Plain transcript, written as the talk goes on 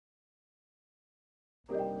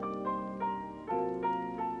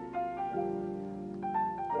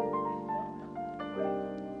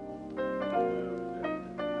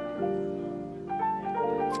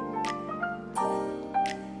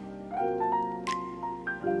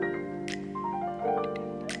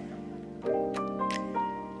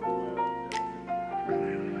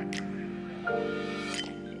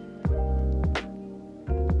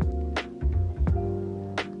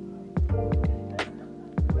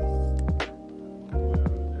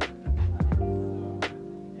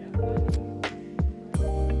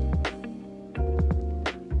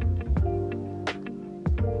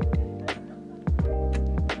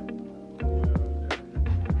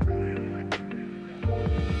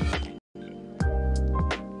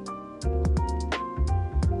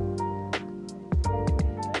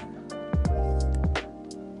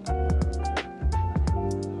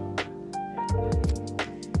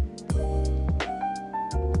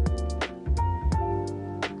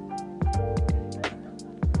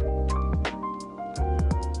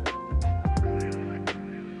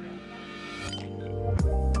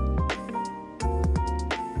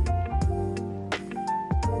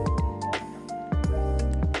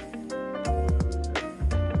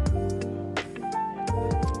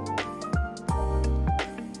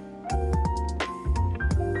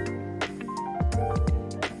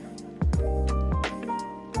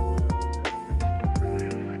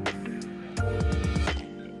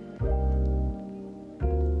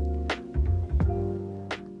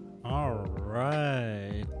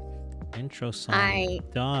Intro I song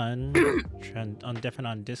done. Deafened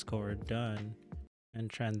on Discord done. And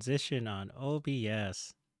transition on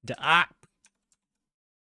OBS. Done.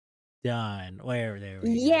 There we go. There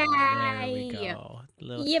we Yay! go.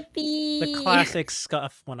 The Yippee! classic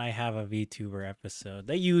scuff when I have a VTuber episode.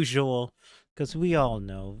 The usual, because we all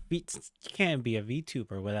know you can't be a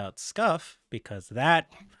VTuber without scuff, because that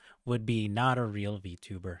would be not a real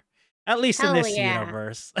VTuber. At least in Hell this yeah.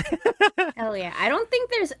 universe. Hell yeah. I don't think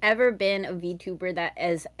there's ever been a VTuber that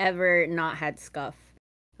has ever not had scuff.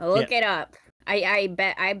 Look it up. I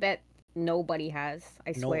bet nobody has.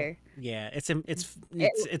 I swear. Yeah,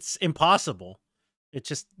 it's impossible. It's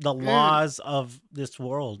just the laws of this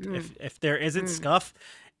world. If there isn't scuff,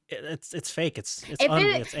 it's fake. It's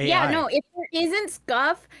AI. Yeah, no, if there isn't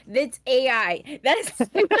scuff, that's AI. That's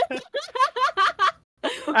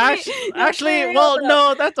Actually, well,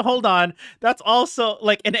 no, hold on. That's also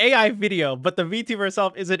like an AI video, but the VTuber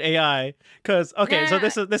itself isn't AI. Because so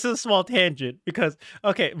this is a small tangent. Because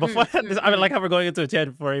before this, I like how we're going into a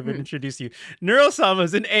tangent before I even introduce you. Neurosama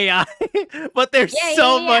is an AI, but there's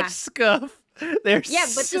so much scuff. But the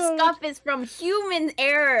scuff is from human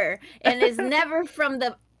error and is never from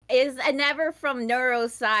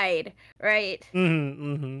Neuro's side, right?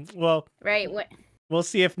 Well, right. We'll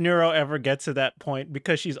see if Neuro ever gets to that point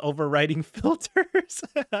because she's overwriting filters.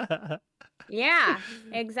 Yeah,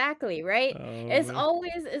 exactly, right? It's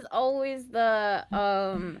always the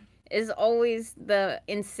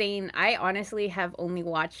insane. I honestly have only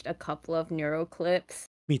watched a couple of Neuro clips.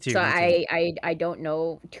 Me too. So I don't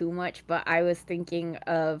know too much, but I was thinking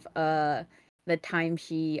of the time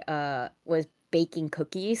she was baking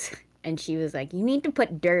cookies and she was like, "You need to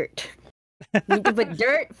put dirt." You need to put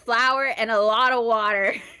dirt, flour, and a lot of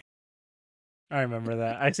water. I remember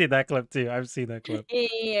that. I see that clip too. I've seen that clip.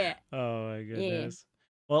 Yeah. Oh my goodness.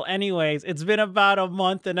 Yeah. Well, anyways, it's been about a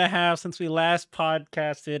month and a half since we last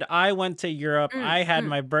podcasted. I went to Europe. I had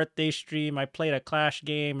my birthday stream. I played a Clash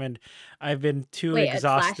game, and I've been too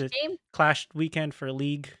exhausted. A Clash game? Clash weekend for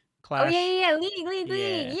League. Clash. Oh yeah,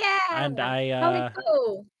 League. Yeah. And How'd it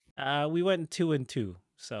go? We went 2-2.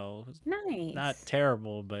 So nice. Not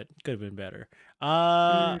terrible, but could have been better.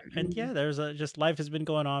 And yeah, there's just life has been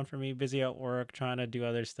going on for me, busy at work, trying to do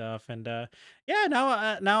other stuff. And now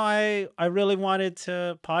I really wanted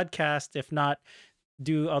to podcast, if not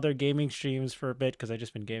do other gaming streams for a bit, because I've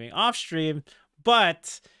just been gaming off stream.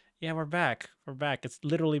 But yeah, we're back. It's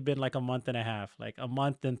literally been like a month and a half, like a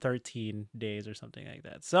month and 13 days or something like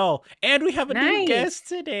that. So, and we have a new guest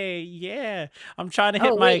today. Yeah. I'm trying to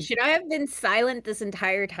hit my... Wait, should I have been silent this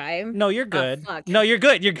entire time? No, you're good. No, you're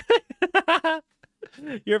good. You're good.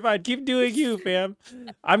 You're fine. Keep doing you, fam.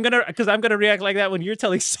 I'm gonna react like that when you're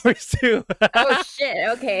telling stories too. Oh shit.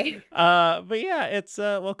 Okay. But yeah, it's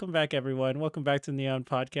welcome back, everyone. Welcome back to Neon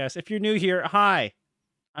Podcast. If you're new here, hi.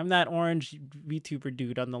 I'm that orange VTuber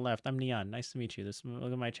dude on the left. I'm Neon. Nice to meet you.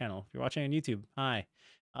 Look at my channel. If you're watching on YouTube, hi.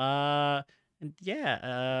 And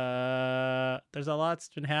yeah, there's a lot's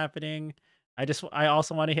been happening. I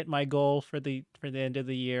also want to hit my goal for the end of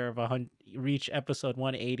the year of reach episode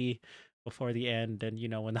 180 before the end. And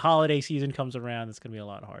when the holiday season comes around, it's gonna be a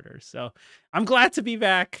lot harder. So I'm glad to be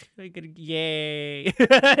back. Yay.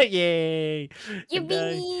 Yay.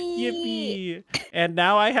 Yippee. And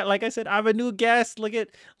now like I said, I'm a new guest. Look at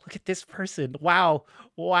this person. Wow,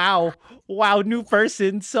 new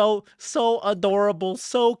person. So adorable,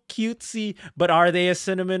 so cutesy. But are they a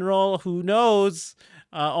cinnamon roll? Who knows?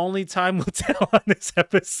 Only time will tell on this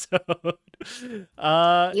episode.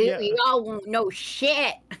 You all won't know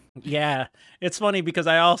shit. Yeah, it's funny because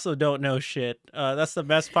I also don't know shit. That's the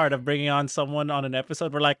best part of bringing on someone on an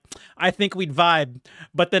episode. We're like, I think we'd vibe,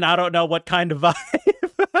 but then I don't know what kind of vibe.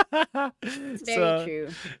 Very true.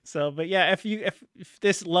 So, but yeah, if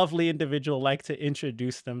this lovely individual like to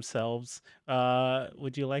introduce themselves,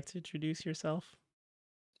 would you like to introduce yourself?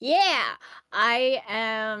 Yeah, I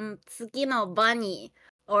am Tsukino Bunny,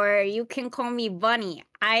 or you can call me Bunny.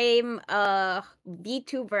 I'm a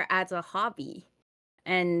VTuber as a hobby,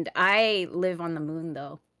 and I live on the moon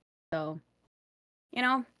though. So,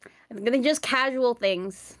 I'm gonna just casual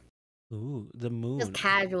things. Ooh, the moon. Just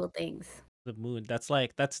casual things. The moon.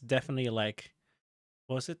 That's definitely like,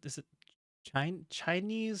 what was it? Is it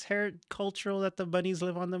Chinese hair cultural that the bunnies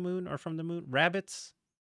live on the moon or from the moon? Rabbits?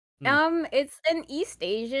 It's an East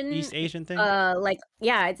Asian thing. It's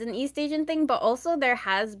an East Asian thing, but also there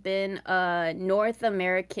has been North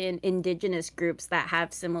American indigenous groups that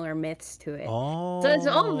have similar myths to it. Oh, so it's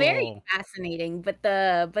all very fascinating. But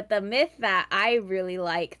the myth that I really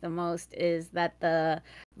like the most is that the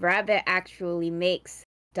rabbit actually makes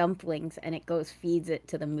dumplings and it goes feeds it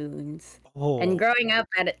to the moons. And Oh. growing up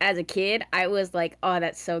as a kid, I was like, oh,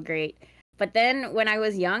 that's so great. But then when I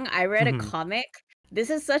was young, I read a Mhm. comic. This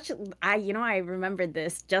is such I remembered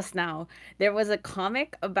this just now. There was a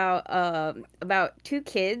comic about two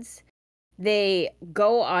kids. They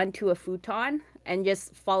go onto a futon and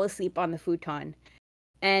just fall asleep on the futon.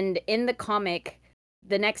 And in the comic,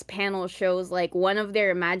 the next panel shows like one of their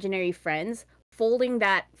imaginary friends folding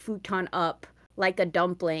that futon up like a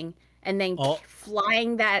dumpling and then Oh.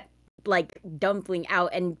 flying that like dumpling out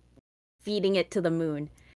and feeding it to the moon.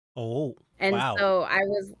 Oh. And Wow. so I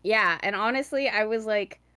was, yeah, and honestly, I was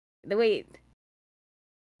like, wait,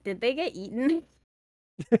 did they get eaten?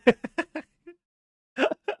 I'm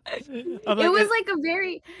It like, was like a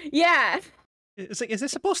very, yeah. it's like, is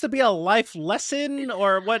this supposed to be a life lesson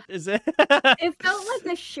or what is it? It felt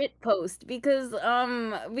like a shit post because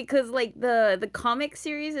like the comic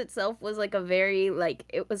series itself was like a very like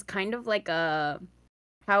it was kind of like a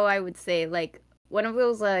how I would say like one of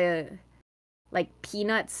those like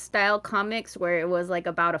Peanuts style comics where it was like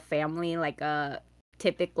about a family, like a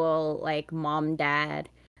typical like mom, dad,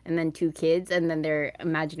 and then two kids, and then their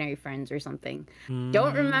imaginary friends or something.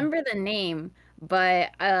 Don't Mm, remember the name,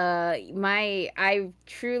 but I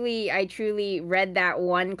truly read that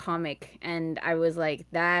one comic and I was like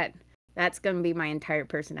that's gonna be my entire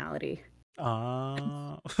personality.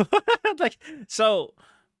 uh, like so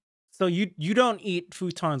so you don't eat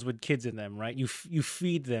futons with kids in them, right? You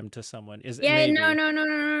feed them to someone. Is it Yeah, no, maybe? no, no, no,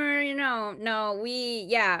 no, no, no.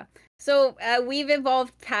 Yeah. So we've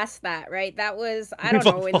evolved past that, right? That was I We've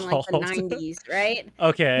don't know in like the evolved. 90s, right?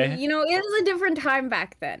 Okay. You know, it was a different time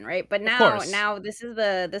back then, right? But Of now course. now this is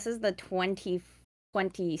the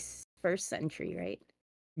 21st century, right?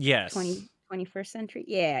 20 Yes. 21st century.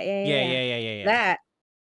 Yeah, yeah, yeah, Yeah, yeah. yeah, yeah, yeah, yeah. That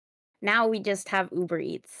now we just have Uber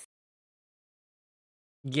Eats.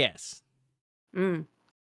 Yes. Mm.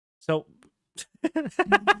 So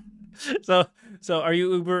so so are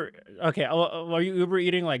you Uber okay, are you Uber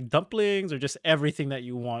eating like dumplings or just everything that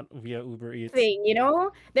you want via Uber Eats? Thing, you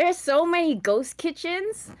know? There's so many ghost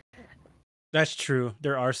kitchens. That's true.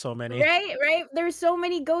 There are so many. Right, right. There's so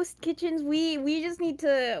many ghost kitchens. We just need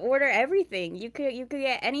to order everything. You could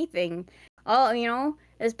get anything. Oh,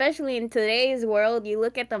 especially in today's world, you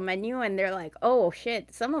look at the menu and they're like, "Oh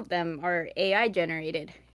shit, some of them are AI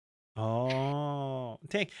generated." Oh,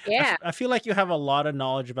 dang. Yeah. I feel like you have a lot of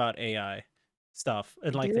knowledge about AI stuff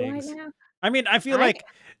and like Do I things. now? I mean, I feel I like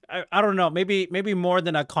I don't know, maybe more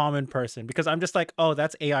than a common person because I'm just like, oh,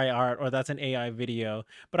 that's AI art or that's an AI video.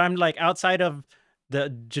 But I'm like outside of the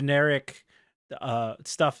generic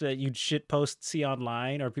stuff that you'd shit post see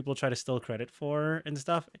online or people try to steal credit for and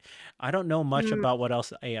stuff. I don't know much mm, about what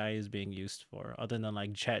else AI is being used for other than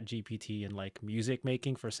like chat GPT and like music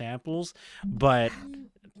making for samples. But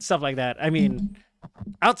stuff like that. I mean,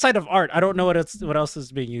 outside of art, I don't know what else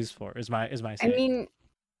is being used for. Is my I say. mean,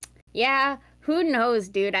 yeah, who knows,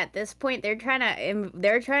 dude? At this point, they're trying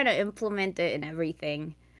to implement it in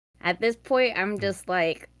everything. At this point, I'm just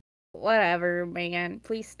like, whatever, man.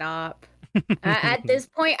 Please stop. At this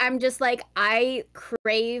point, I'm just like, I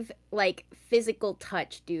crave like physical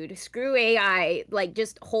touch, dude. Screw AI. Like,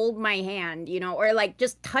 just hold my hand, or like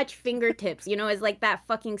just touch fingertips. It's like that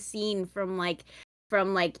fucking scene from like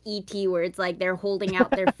ET where it's like they're holding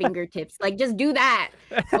out their fingertips. Like, just do that.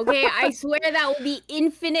 Okay, I swear that will be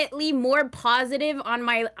infinitely more positive on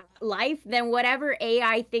my life than whatever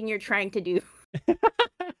AI thing you're trying to do.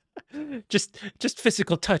 just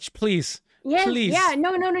physical touch, please, Yes, yeah, please.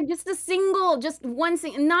 no, no, no, just one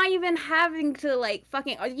thing, not even having to like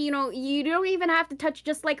fucking, you don't even have to touch,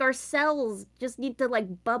 just like our cells just need to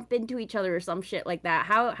like bump into each other or some shit like that.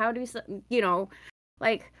 How do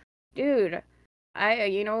like, dude,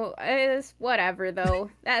 it's whatever though.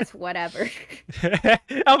 That's whatever.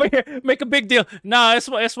 Over here, make a big deal. Nah, it's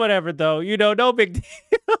whatever though. No big deal.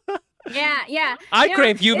 Yeah, yeah, I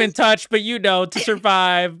crave human it's touch, but to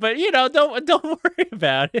survive. But don't worry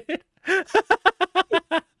about it.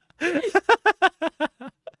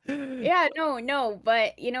 yeah, no, no,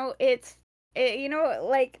 but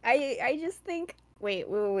like I just think wait.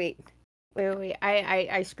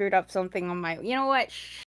 I screwed up something on my. You know what?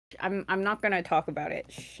 Shh, I'm not gonna talk about it.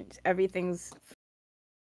 Shh, everything's.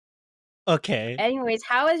 Okay. Anyways,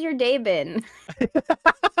 how has your day been?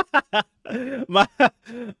 my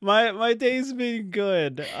my day's been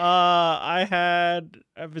good.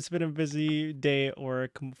 It's been a busy day at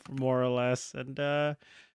work, more or less, and the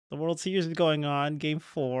World Series is going on. Game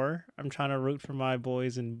 4. I'm trying to root for my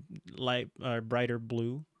boys in light brighter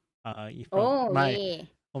blue. From Oh my yeah.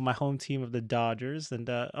 my home team of the Dodgers, and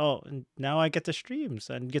and now I get to streams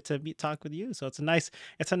and get to talk with you. So it's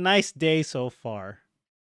a nice day so far.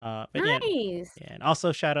 But yeah, Nice. yeah, and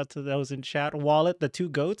also shout out to those in chat. Wallet, the two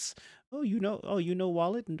goats. Oh, you know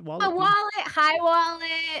Wallet and A Wallet. wallet. Hi,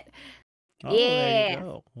 wallet. Oh, there you Yeah.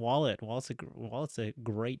 go. Wallet's a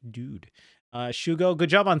great dude. Shugo, good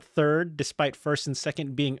job on third, despite first and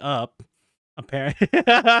second being up. Apparently.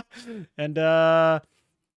 And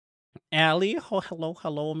Allie,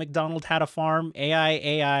 hello. McDonald had a farm.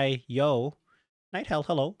 AI, yo. Night Hell,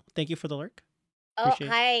 hello. Thank you for the lurk. Oh, Appreciate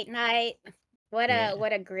hi, night. it. What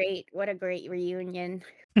a great reunion.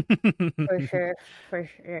 Yeah. For sure. For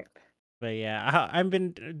sure. But yeah, I've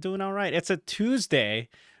been doing all right. It's a Tuesday,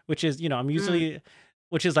 which is,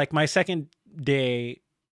 which is like my second day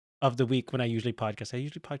of the week when I usually podcast. I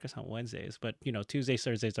usually podcast on Wednesdays, but Tuesdays,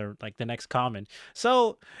 Thursdays are like the next common.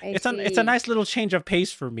 So I it's a see. nice little change of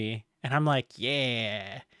pace for me, and I'm like,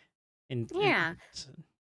 yeah. Yeah.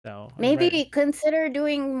 So I'm Maybe ready. consider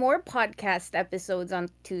doing more podcast episodes on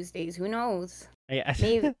Tuesdays. Who knows? Yeah.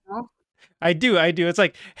 Maybe. No? I do. It's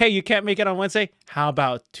like, hey, you can't make it on Wednesday. How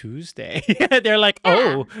about Tuesday? They're like,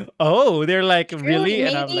 Yeah. They're like, True, really?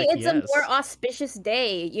 And I'm maybe like, it's a more yes. auspicious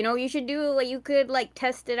day. You should do like you could like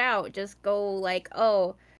test it out. Just go like,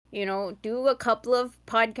 do a couple of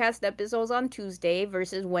podcast episodes on Tuesday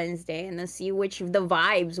versus Wednesday and then see which of the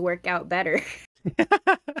vibes work out better.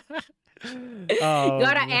 You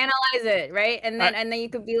gotta analyze it, right? And then you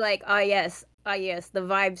could be like, yes, the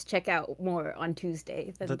vibes check out more on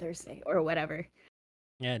Tuesday than Thursday or whatever.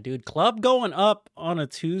 Yeah, dude, club going up on a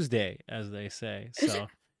Tuesday, as they say. So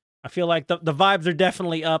I feel like the vibes are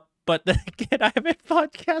definitely up, but then again, I haven't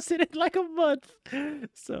podcasted in like a month,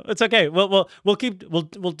 so it's okay. We'll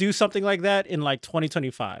do something like that in like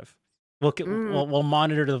 2025. We'll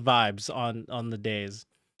monitor the vibes on the days.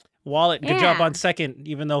 Wallet, good job on second,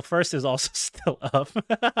 even though first is also still up.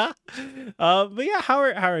 But yeah, how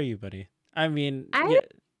are you, buddy? I mean, I've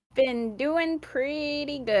been doing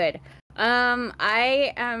pretty good.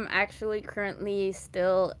 I am actually currently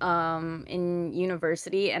still in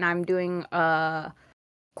university and I'm doing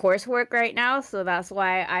coursework right now, so that's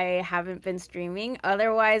why I haven't been streaming.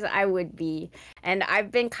 Otherwise, I would be. And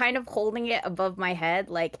I've been kind of holding it above my head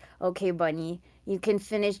like, okay, Bunny, you can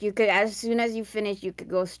finish. As soon as you finish, you could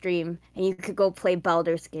go stream and you could go play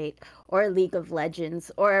Baldur's Gate or League of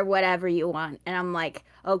Legends or whatever you want. And I'm like,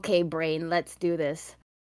 okay, brain, let's do this.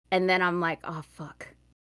 And then I'm like, oh, fuck.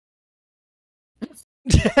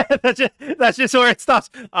 That's just where it stops.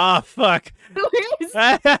 Oh, fuck.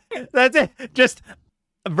 That's it. Just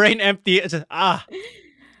brain empty. It's just, God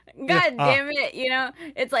damn it.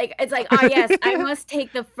 It's like, oh, yes, I must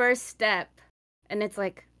take the first step. And it's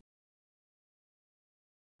like,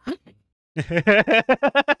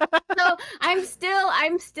 so I'm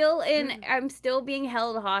still being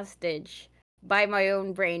held hostage by my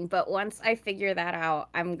own brain, but once I figure that out,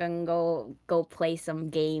 I'm gonna go play some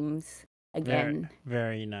games again.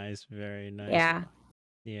 Very nice.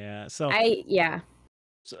 Yeah. So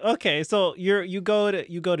okay, so you go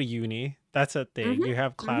to uni. That's a thing. You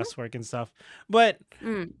have classwork and stuff. But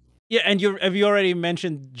yeah, and have you already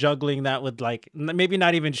mentioned juggling that with like maybe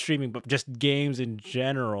not even streaming, but just games in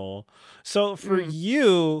general. So for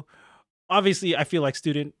you, obviously I feel like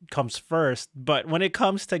student comes first, but when it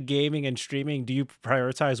comes to gaming and streaming, do you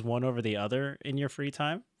prioritize one over the other in your free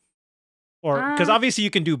time? Or because obviously you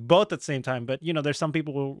can do both at the same time, but there's some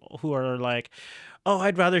people who are like, oh,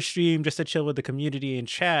 I'd rather stream just to chill with the community and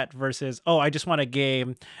chat versus, oh, I just want a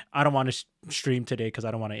game. I don't want to stream today because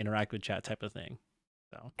I don't want to interact with chat type of thing.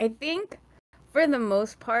 So I think for the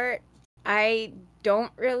most part, I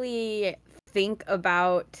don't really think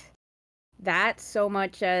about that so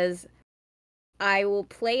much as I will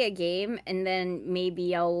play a game and then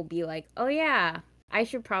maybe I'll be like, oh yeah, I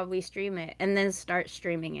should probably stream it and then start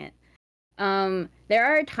streaming it. There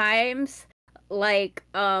are times like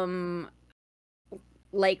for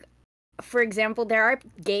example, there are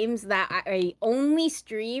games that I only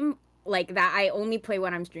stream, like that I only play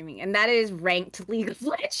when I'm streaming, and that is ranked League of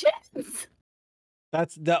Legends.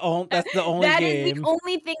 That's the only game. That is the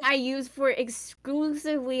only thing I use for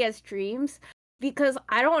exclusively as streams. Because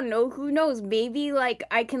I don't know, who knows? Maybe like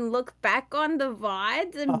I can look back on the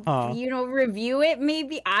VODs and review it.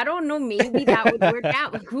 Maybe I don't know. Maybe that would work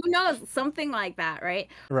out. Who knows? Something like that, right?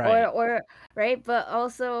 Right. Or right. But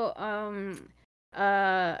also,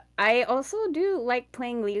 I also do like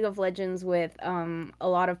playing League of Legends with a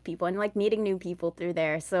lot of people and like meeting new people through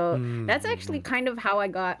there. So that's actually kind of how I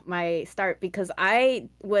got my start, because I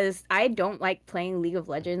don't like playing League of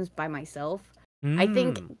Legends by myself. I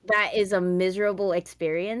think that is a miserable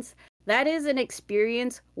experience. That is an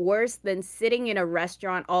experience worse than sitting in a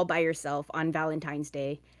restaurant all by yourself on Valentine's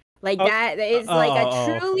Day. Like Oh, that is like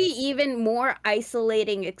a truly even more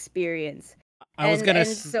isolating experience. I was gonna.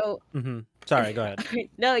 So Sorry, go ahead.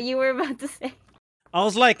 no, you were about to say. I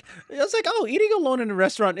was like, oh, eating alone in a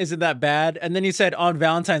restaurant isn't that bad. And then you said on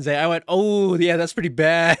Valentine's Day, I went, oh, yeah, that's pretty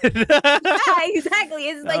bad. Yeah, exactly.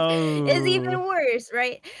 It's like it's even Oh. worse,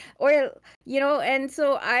 right? Or and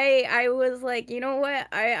so I was like, you know what?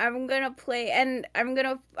 I'm gonna play, and I'm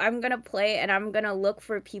gonna play, and I'm gonna look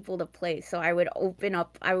for people to play. So I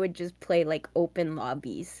would just play like open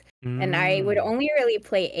lobbies. And I would only really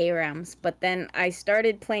play ARAMs, but then I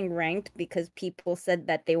started playing ranked because people said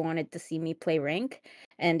that they wanted to see me play rank,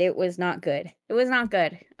 and it was not good. It was not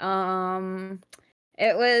good.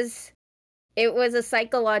 It was a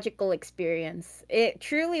psychological experience. It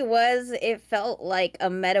truly was. It felt like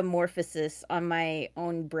a metamorphosis on my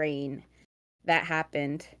own brain that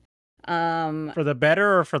happened. For the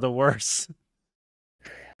better or for the worse?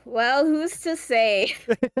 Well, who's to say?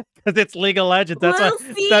 Because it's League of Legends. That's We'll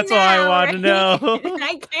why. see That's why I now, want to know.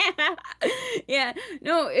 I can't. Yeah,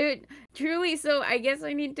 no, it truly. So I guess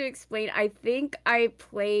I need to explain. I think I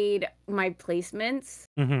played my placements,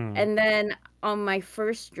 and then on my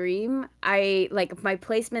first stream, my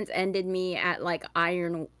placements ended me at like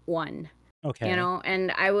Iron 1. Okay.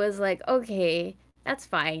 And I was like, okay, that's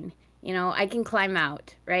fine. I can climb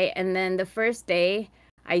out, right? And then the first day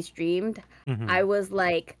I streamed, I was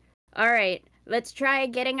like, all right, let's try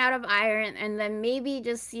getting out of iron, and then maybe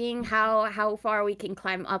just seeing how far we can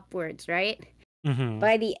climb upwards, right?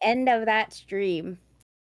 By the end of that stream,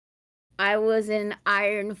 I was in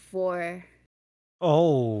Iron 4.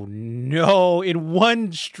 Oh no! In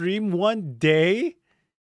one stream, one day?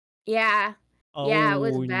 Yeah. Yeah, it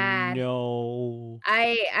was bad. No.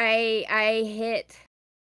 I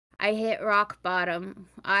hit rock bottom.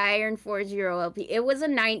 Iron 4-0 LP. It was a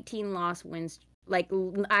 19 loss win. Like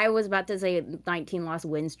I was about to say 19 loss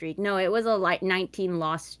win streak. No, it was a 19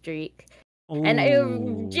 loss streak. Ooh.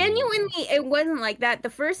 And genuinely, it wasn't like that. The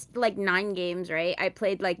first 9 games, right? I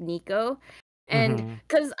played like Nico, and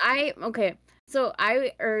because so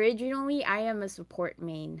I am a support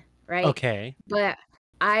main, right? Okay. But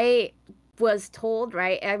I was told,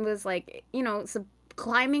 right? I was like,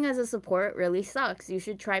 climbing as a support really sucks. You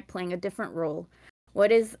should try playing a different role.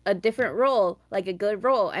 What is a different role? Like a good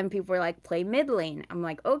role? And people were like, play mid lane. I'm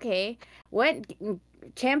like, okay, what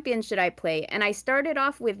champion should I play? And I started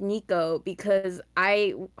off with Nico because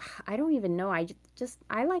I don't even know. I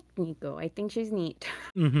like Nico. I think she's neat.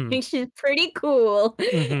 I think she's pretty cool.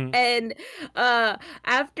 And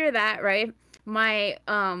after that, right? My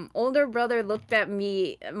older brother looked at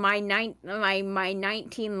me, my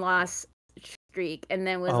 19 loss streak, and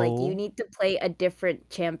then was like, you need to play a different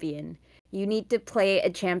champion. You need to play a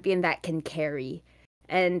champion that can carry.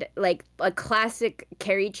 And like a classic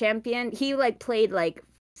carry champion, he played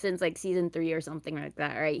since season 3 or something like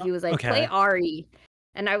that, right? He was like, play Ari.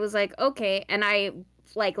 And I was like, okay. And I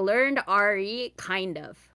learned Ari kind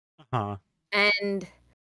of. And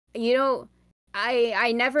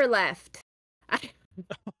I never left.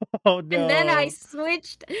 Oh no. And then I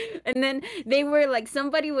switched, and then they were like,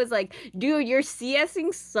 somebody was like, dude, your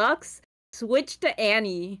CSing sucks, switch to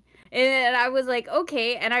Annie. And I was like,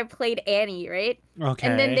 okay, and I played Annie, right? Okay.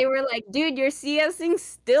 And then they were like, dude, your CSing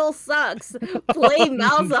still sucks, play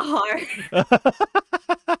Malzahar.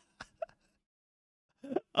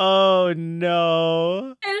 Oh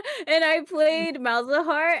no. And I played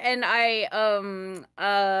Malzahar, and I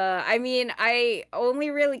only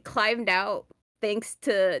really climbed out thanks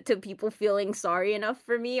to people feeling sorry enough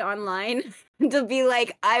for me online to be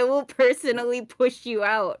like, I will personally push you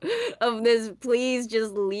out of this. Please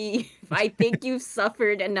just leave. I think you've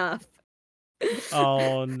suffered enough.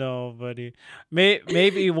 Oh no, buddy.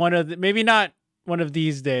 Maybe not one of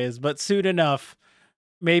these days, but soon enough,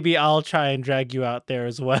 maybe I'll try and drag you out there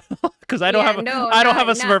as well. Because I don't have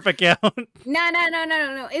a Smurf account.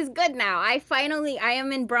 No. It's good now. I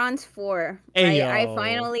am in bronze 4. Right? I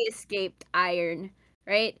finally escaped iron.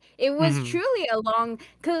 Right? It was truly a long,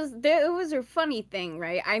 because it was a funny thing,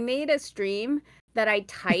 right? I made a stream that I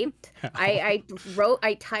typed. I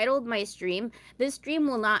titled my stream, "This stream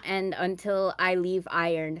will not end until I leave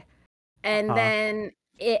iron." And then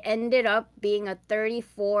it ended up being a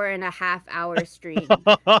 34.5-hour stream.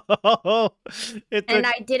 And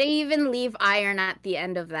I didn't even leave iron at the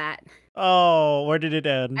end of that. Oh, where did it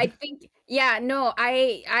end? I think,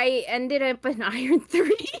 I ended up in iron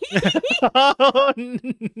 3. Oh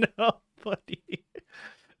no, buddy.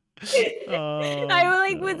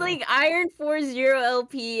 I was iron 4-0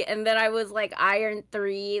 LP, and then I was iron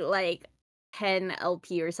 3 10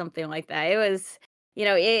 LP or something like that. It was,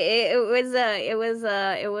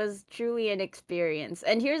 it was truly an experience.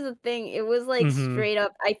 And here's the thing, it was like Mm-hmm. straight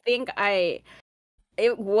up. I think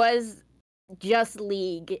it was just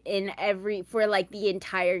League for like the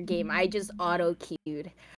entire game. I just auto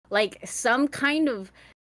queued. Like some kind of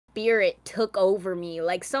spirit took over me,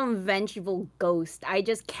 like some vengeful ghost. I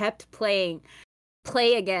just kept play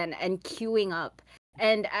again and queuing up.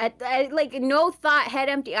 And I like no thought, head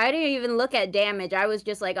empty. I didn't even look at damage. I was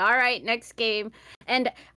just like, all right, next game.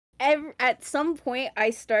 And at some point, I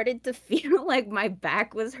started to feel like my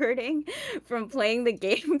back was hurting from playing the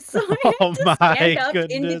game. So I Oh had to stand my up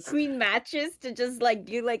in goodness. between matches to just like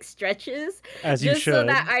do like stretches, As you just so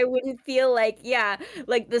that should. I wouldn't feel like, yeah,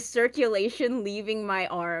 like the circulation leaving my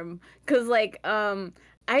arm. Cause like,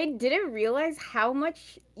 I didn't realize how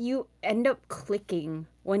much you end up clicking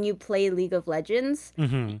when you play League of Legends.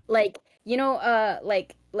 Mm-hmm. Like,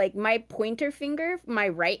 like my pointer finger, my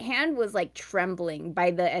right hand was like trembling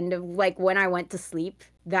by the end of like when I went to sleep.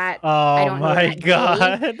 That I Oh don't know my that day.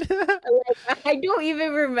 god. Like I don't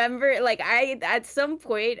even remember. Like I at some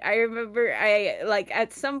point I remember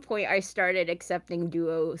at some point I started accepting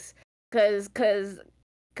duos because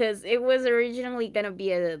it was originally gonna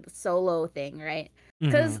be a solo thing, right? Mm-hmm.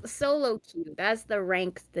 Because solo queue, that's the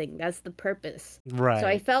rank thing, that's the purpose. So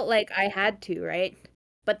I Right. felt like I had to, right?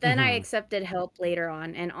 But then I Mm-hmm. accepted help later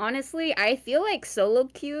on, and honestly, I feel like solo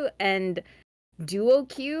queue and duo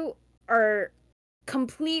queue are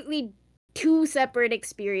completely two separate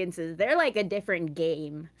experiences. They're like a different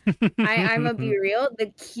game. I'm gonna be real.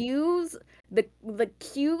 The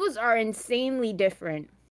queues are insanely different.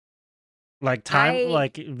 Like time, I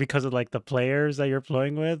like because of like the players that you're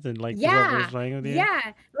playing with and like whoever's Yeah, playing with you.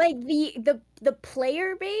 yeah. Like the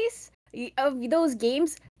player base of those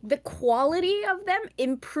games, the quality of them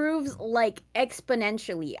improves like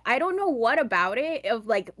exponentially. I don't know what about it of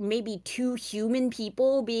like maybe two human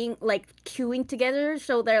people being like queuing together,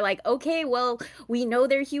 so they're like, okay, well, we know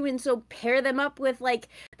they're human, so pair them up with like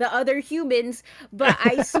the other humans. But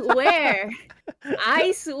I swear,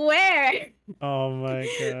 Oh my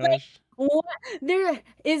like gosh. what there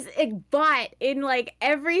is a bot in like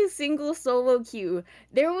every single solo queue.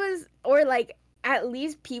 There was, or like at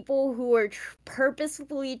least people who were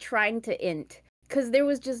purposefully trying to int, because there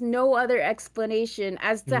was just no other explanation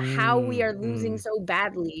as to how we are losing Mm-hmm. so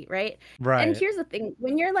badly, right? And Right. here's the thing,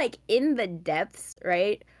 when you're like in the depths,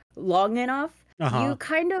 right, long enough, you Uh-huh.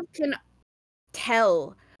 kind of can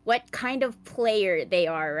tell what kind of player they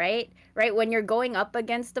are, right? Right? When you're going up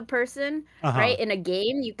against a person, Uh-huh. right, in a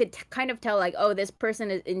game, you could kind of tell like, oh, this person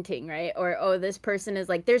is inting, right? Or oh, this person is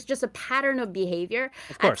like, there's just a pattern of behavior.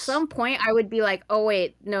 Of At course. some point, I would be like, oh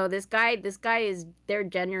wait, no, this guy is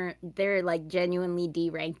they're like genuinely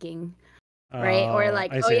D-ranking, right? Or Oh,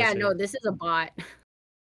 like, I oh see, I yeah, see. no, this is a bot.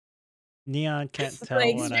 Neon can't tell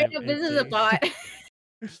Like when straight I'm up, this is a inting. bot.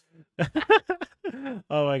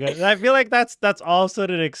 Oh my god. I feel like that's also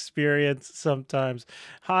an experience sometimes.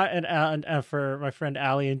 Hi and for my friend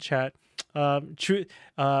Ali in chat. True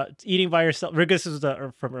eating by yourself. This is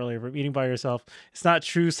from earlier, from eating by yourself. It's not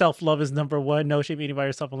true. Self-love is number one. No shame eating by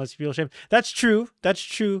yourself unless you feel shame. That's true. That's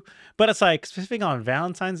true. But it's like specific on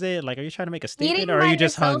Valentine's Day, like are you trying to make a statement or Eating are by you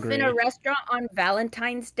just yourself in a hungry? restaurant on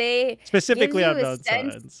Valentine's Day gives Specifically you on a sense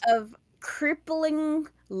Valentine's. of crippling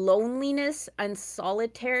loneliness and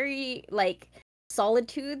solitude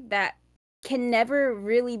that can never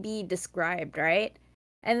really be described, right?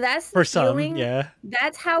 And that's the For some, feeling, yeah.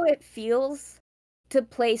 that's how it feels to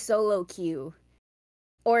play solo queue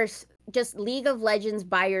or just League of Legends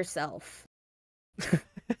by yourself.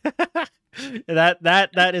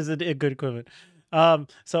 That is a good equivalent.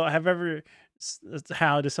 So have ever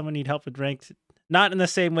how does someone need help with ranked? Not in the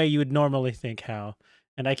same way you would normally think how.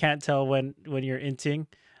 And I can't tell when you're inting.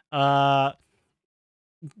 Uh,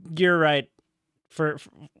 you're right.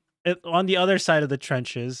 On the other side of the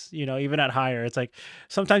trenches, even at higher, it's like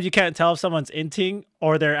sometimes you can't tell if someone's inting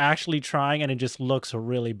or they're actually trying, and it just looks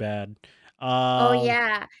really bad. Oh Um,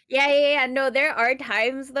 yeah. Yeah. No, there are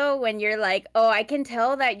times though when you're like, "Oh, I can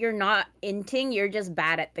tell that you're not inting, you're just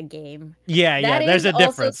bad at the game." yeah, That yeah. There's is a also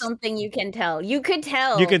difference. something you can tell. You could You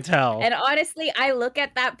tell. can tell. And honestly, I look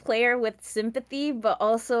at that player with sympathy, but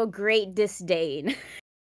also great disdain.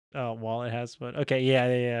 Oh, Wallet has one. Okay,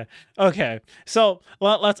 yeah. Okay, so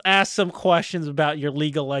let's ask some questions about your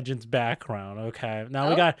League of Legends background. Okay, now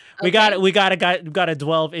we Oh, got we got okay. we got to we got to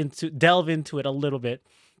delve into it a little bit.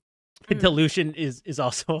 Mm, Delusion is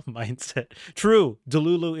also a mindset. True,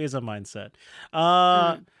 Delulu is a mindset.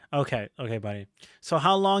 Uh, mm, okay, buddy. So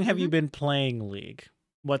how long have you mhm. been playing League?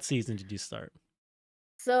 What season did you start?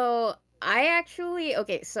 So I actually,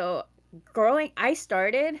 okay, so I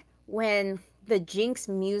started when the Jinx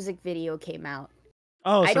music video came out.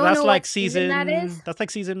 Oh, I so don't that's know like what season that is. season. That's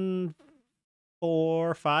like season 4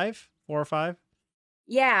 or 5.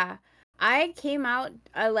 Yeah, I came out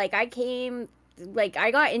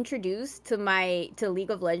I got introduced to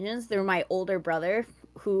League of Legends through my older brother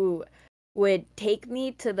who would take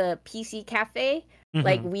me to the PC cafe.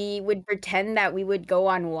 Like Mm-hmm. we would pretend that we would go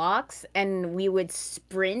on walks and we would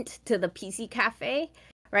sprint to the PC cafe,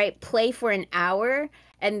 right? Play for an hour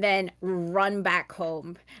and then run back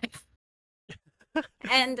home.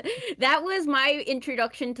 And that was my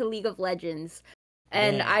introduction to League of Legends.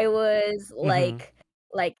 And I Damn. was Mm-hmm.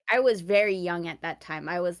 like I was very young at that time.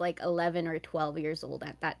 I was like 11 or 12 years old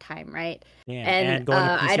at that time, right? Damn. And And going to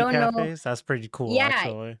I PC don't know. cafes, that's pretty cool, Yeah,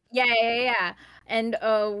 actually. yeah. And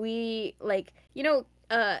we like,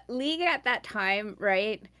 League at that time,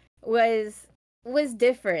 right, was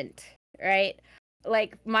different, right?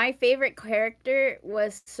 Like my favorite character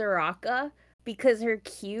was Soraka because her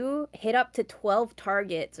Q hit up to 12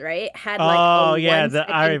 targets, right? Had like a Oh yeah, 1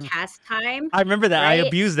 second cast time, I remember that. I right?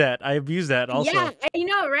 abused that. I abused that Yeah, also. I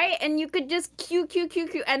know, right? And you could just Q,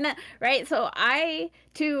 and then, right? So I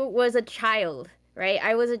too was a child, right?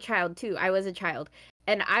 I was a child too. I was a child.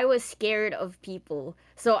 And I was scared of people.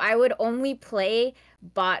 So I would only play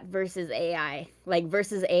bot versus AI, like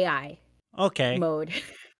versus AI Okay. mode.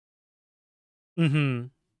 Mm-hmm.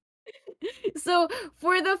 So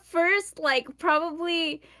for the first, like,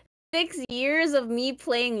 probably 6 years of me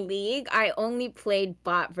playing League, I only played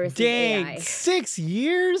bot versus Dang, AI. 6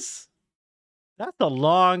 years? That's a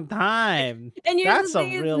long time. And here's the That's a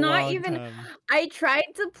thing, it's real not long even. time. I tried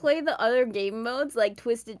to play the other game modes like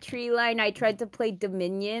Twisted Tree Line. I tried to play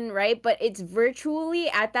Dominion, right? But it's virtually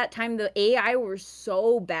at that time the AI were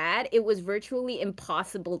so bad, it was virtually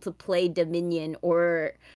impossible to play Dominion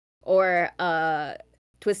or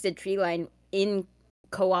Twisted Tree Line in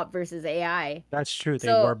co-op versus AI. That's true. They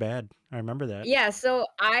So were bad. I remember that. yeah, so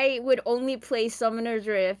I would only play Summoner's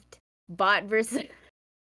Rift, bot versus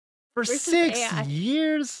For versus 6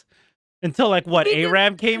 years? Until like what, because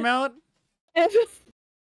ARAM came out?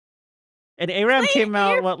 And ARAM came play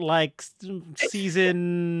out what, like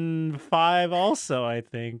season 5 also, I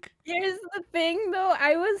think. Here's the thing though,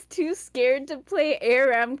 I was too scared to play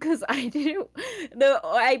ARAM because I didn't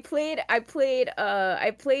I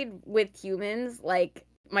played with humans, like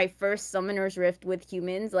my first Summoner's Rift with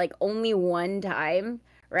humans, like only one time,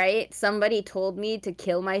 right? Somebody told me to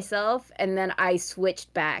kill myself and then I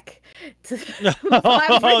switched back to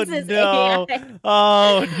bot Oh versus no. AI.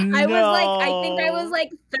 Oh I think I was no.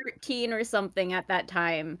 like 13 or something at that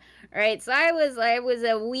time. Right. So I was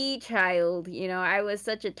a wee child, I was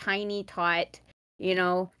such a tiny tot,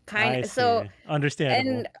 kind I of. So, see. Understandable.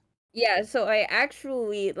 and yeah, so I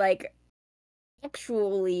actually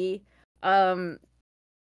um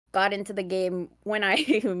got into the game when I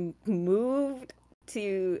moved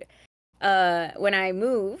to when I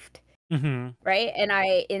moved, Mm-hmm. right? And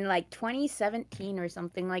I in like 2017 or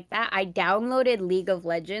something like that, I downloaded League of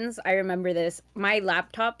Legends. I remember this. My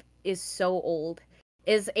laptop is so old.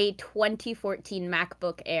 Is a 2014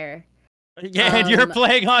 MacBook Air. Yeah, and you're Um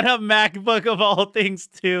playing on a MacBook of all things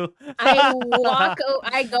too. I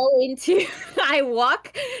go into I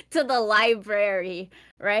walk to the library,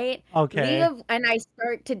 right? Okay. And I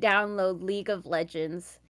start to download League of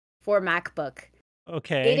Legends for MacBook. It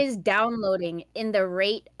Okay. is downloading in the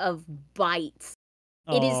rate of bytes.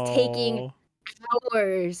 It is taking Oh.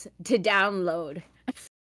 hours to download.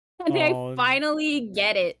 And I Oh. finally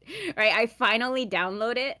get it, right? I finally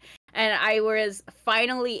download it, and I was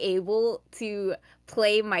finally able to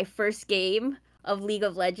play my first game of League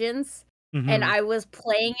of Legends, and Mm-hmm. I was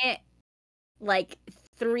playing it like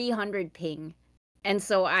 300 ping, and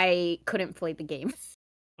so I couldn't play the game.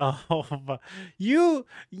 Oh, you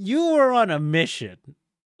were on a mission.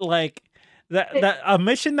 Like that a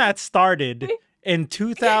mission that started in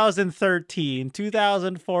 2013,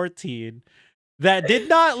 2014 that did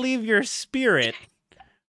not leave your spirit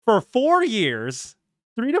for 4 years,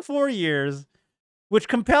 3 to 4 years, which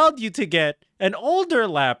compelled you to get an older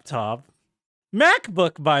laptop,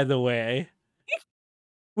 MacBook by the way,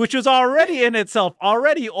 which was already in itself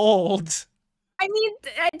already old. I mean,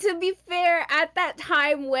 to be fair, at that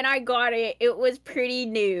time when I got it, it was pretty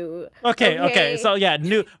new. Okay. Okay. So yeah,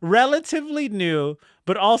 new, relatively new,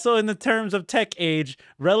 but also in the terms of tech age,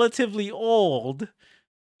 relatively old to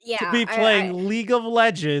Yeah, be playing League of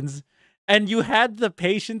Legends, and you had the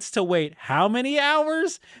patience to wait how many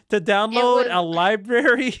hours to it download was a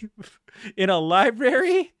library in a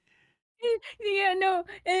library? Yeah, no,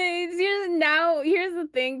 it's just now here's the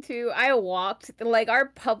thing too, I walked, like, our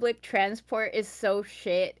public transport is so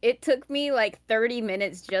shit. It took me, like, 30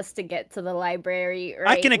 minutes just to get to the library,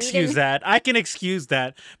 I can right? We excuse didn't that. I can excuse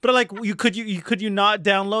that. But like you not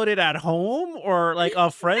download it at home or like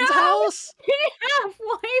a friend's No, house? we didn't have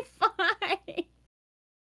Wi-Fi.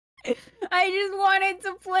 I just wanted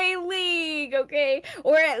to play League, okay?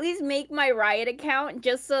 Or at least make my Riot account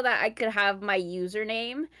just so that I could have my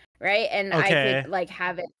username, right? And I could, Okay. like,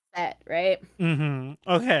 have it set, right?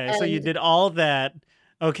 Okay, so you And did all that.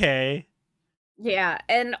 Okay. yeah,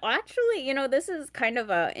 and actually, this is kind of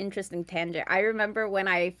a interesting tangent. I remember when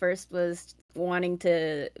I first was wanting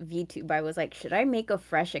to VTube, I was like, should I make a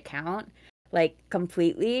fresh account, like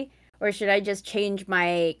completely, or should I just change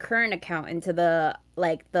my current account into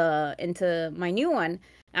into my new one?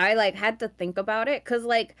 I like had to think about it because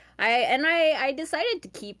like I decided to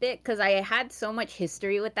keep it because I had so much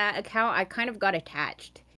history with that account. I kind of got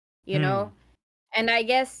attached, you Hmm. know? And I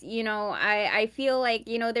guess, I feel like,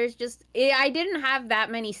 there's just I didn't have that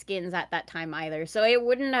many skins at that time either. So it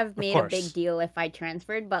wouldn't have Of made a big course. deal if I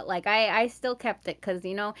transferred, but like I still kept it cuz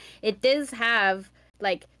it does have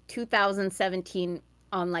like 2017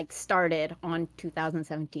 on like started on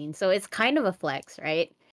 2017. So it's kind of a flex,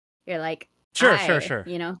 right? You're like, Sure, sure, "Hi," sure.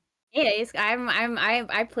 Yeah,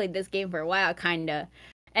 I played this game for a while kind of.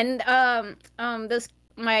 And this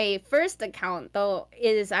my first account though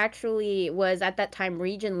is actually was at that time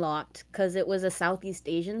region locked because it was a Southeast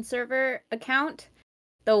Asian server account,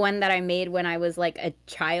 the one that I made when I was like a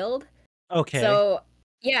child. Okay. So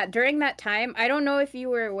yeah, during that time, I don't know if you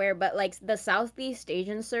were aware, but like the Southeast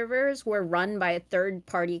Asian servers were run by a third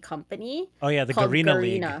party company Oh yeah, the called Garena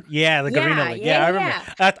League. Garena. Yeah, the Garena Yeah, League. yeah, Yeah, I remember.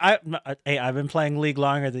 yeah. Hey, I've been playing League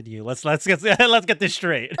longer than you. Let's get let's get this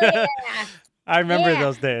straight. Yeah. I remember Yeah.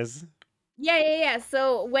 those days. Yeah, yeah, yeah.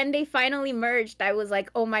 So when they finally merged, I was like,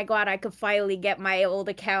 "Oh my God, I could finally get my old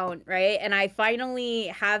account, right?" And I finally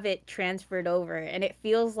have it transferred over, and it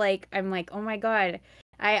feels like I'm like, "Oh my God,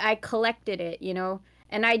 I collected it, you know?"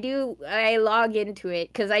 And I log into it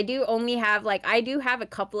because I do only have like I do have a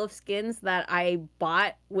couple of skins that I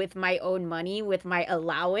bought with my own money with my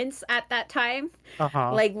allowance at that time.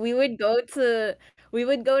 Uh-huh. Like we would go to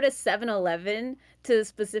 7-Eleven to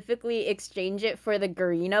specifically exchange it for the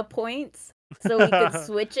Garena points so we could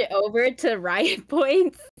switch it over to Riot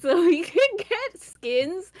points so we could get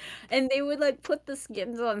skins and they would like put the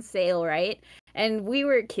skins on sale, right? And we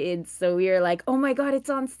were kids, so we were like, "Oh my God, it's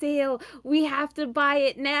on sale. We have to buy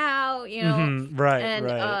it now," you know? Right, And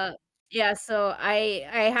right. yeah, so I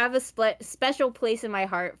have a special place in my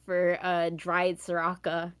heart for dried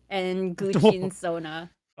Soraka and Gucci Sona.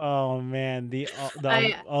 Oh man, the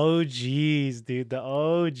I OGs, dude, the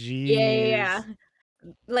Yeah, yeah, yeah. OGs.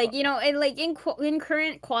 Like, and like in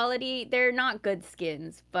current quality, they're not good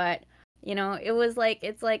skins, but it was like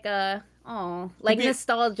it's like a To like be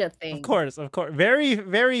nostalgia Of thing. course, of course. Very,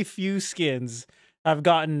 very few skins have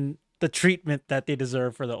gotten the treatment that they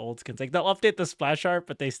deserve for the old skins. Like they'll update the splash art,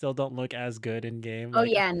 but they still don't look as good in game. Oh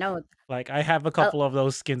yeah, no. Like I have a Uh, couple of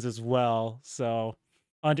those skins as well. So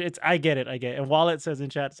it's I get it, I get it. And while it says in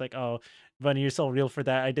chat, it's like, oh, Bunny, you're so real for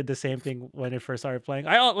that. I did the same thing when I first started playing.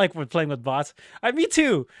 I don't like with playing with bots. Me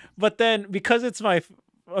too. But then because it's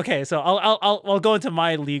okay, so I'll go into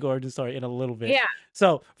my League origin story in a little bit. yeah.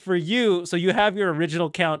 So for you, so you have your original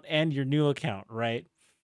account and your new account, right?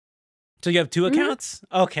 So you have two Mhm. accounts?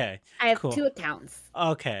 Okay, I have cool. two accounts.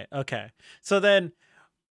 Okay, okay. So then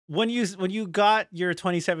when you got your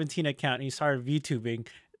 2017 account and you started VTubing,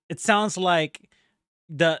 it sounds like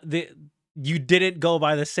the you didn't go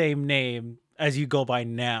by the same name as you go by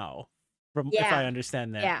now, from if I Yeah.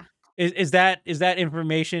 understand that. Yeah. Is that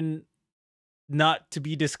information not to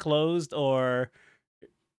be disclosed or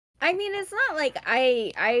I mean, it's not like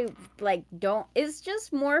I like don't it's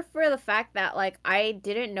just more for the fact that like I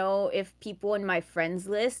didn't know if people in my friends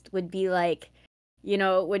list would be like,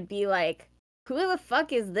 would be like, who the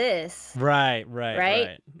fuck is this? right, right,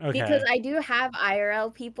 Right? right. Because Okay. I do have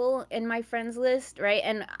IRL people in my friends list, right?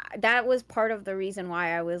 And that was part of the reason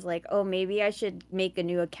why I was like, "Oh, maybe I should make a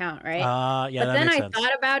new account," right? Yeah, But that then makes I sense.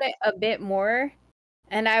 thought about it a bit more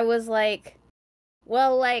and I was like,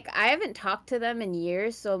 well, like I haven't talked to them in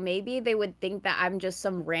years, so maybe they would think that I'm just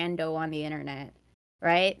some rando on the internet,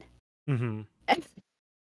 right? Mhm.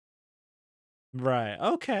 Right.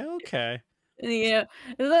 Okay, okay. Yeah,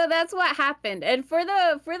 so that's what happened, and for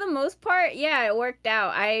the most part, yeah, it worked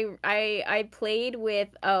out. I played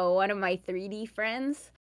with one of my 3D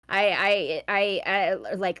friends.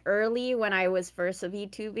 Like early when I was first of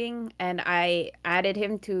YouTubing, and I added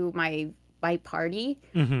him to my party,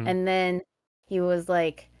 Mhm. and then he was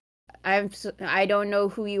like, I don't know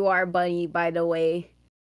who you are, Bunny, by the way.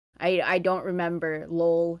 I don't remember,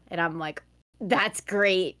 lol. And I'm like, that's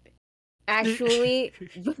great. Actually,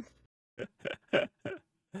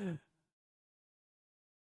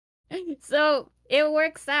 so it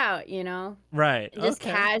works out, you know? Right. Just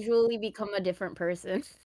Okay. casually become a different person.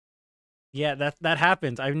 Yeah, that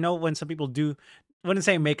happens. I know when some people do, I wouldn't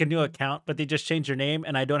say make a new account, but they just change their name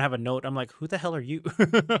and I don't have a note. I'm like, who the hell are you?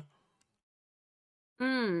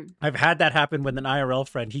 Mm. I've had that happen with an IRL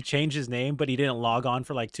friend. He changed his name, but he didn't log on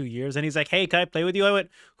for like 2 years. And he's like, "Hey, can I play with you?" I went,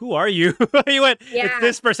 "Who are you?" He went, "It's Yeah.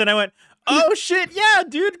 this person." I went, "Oh shit, yeah,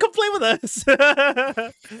 dude, come play with us."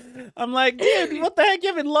 I'm like, "Dude, what the heck? You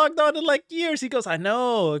haven't logged on in like years." He goes, "I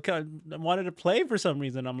know. I wanted to play for some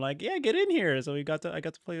reason." I'm like, "Yeah, get in here." So I got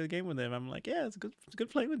to play the game with him. I'm like, "Yeah, it's good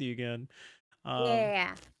playing with you again." Um,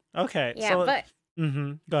 Yeah. okay, Yeah, so but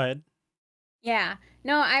go ahead. yeah.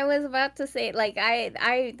 No, I was about to say like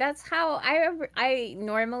that's how I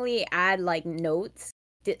normally add like notes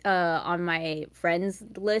on my friends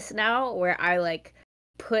list now where I like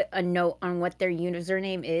put a note on what their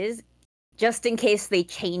username is just in case they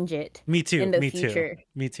change it Me too. in the Me too. future.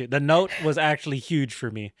 Me too. The note was actually huge for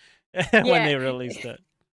me when Yeah. they released it.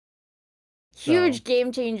 So, Huge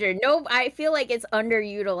game changer. No, I feel like it's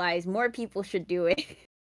underutilized. More people should do it.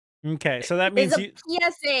 okay. So that It's means a you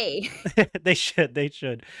PSA. they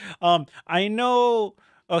should. I know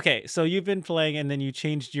okay, so you've been playing and then you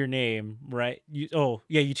changed your name, right?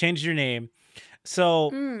 You changed your name.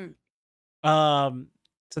 So, Mm, um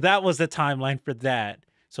so that was the timeline for that.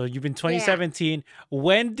 So you've been yeah. 2017.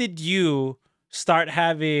 When did you start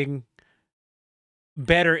having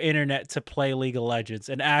better internet to play League of Legends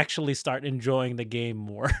and actually start enjoying the game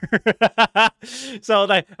more? So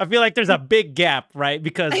like I feel like there's a big gap, right?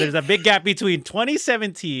 Because there's a big gap between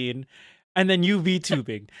 2017 and then you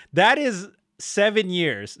VTubing. That is 7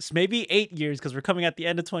 years, maybe 8 years, because we're coming at the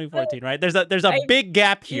end of So 2014, right? There's a I big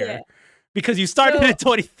gap yeah. here because you started So in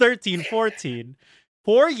 2013, 14.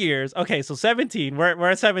 4 years. Okay, so 17. We're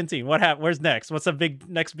at 17. What happened? Where's next? What's a big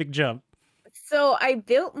next big jump? so I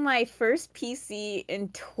built my first PC in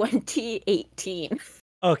 2018.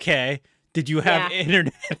 Okay. Did you have Yeah.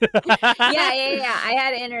 internet? Yeah. I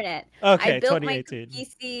had internet. I Okay, built my 2018.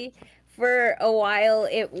 PC for a while.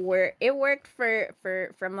 It worked for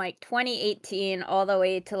from like 2018 all the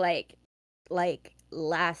way to like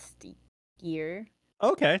last year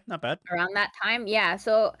Okay, not bad. around that time. Yeah.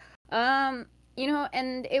 So and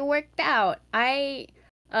it worked out.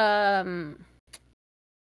 Um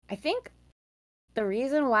I think the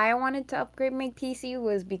reason why I wanted to upgrade my PC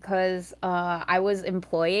was because I was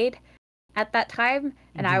employed at that time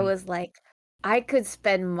and I Mhm. was like I could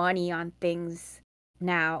spend money on things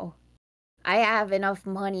now. I have enough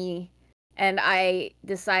money and I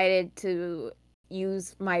decided to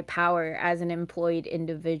use my power as an employed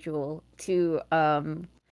individual to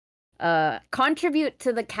contribute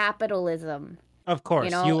to the capitalism, Of you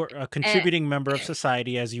course, know? you are a And contributing member of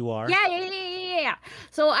society as you are. yeah.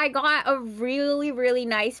 So I got a really, really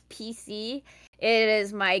nice PC. It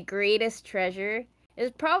is my greatest treasure.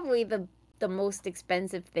 It's probably the most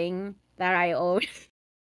expensive thing that I own.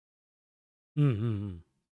 Mhm.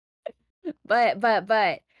 But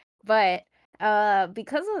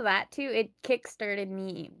because of that too, it kickstarted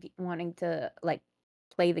me wanting to like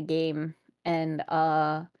play the game and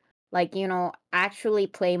actually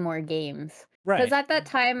play more games. Because Right. at that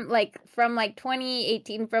time, like from like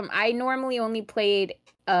 2018, from I normally only played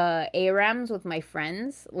ARAMs with my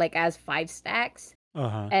friends, like as 5 stacks.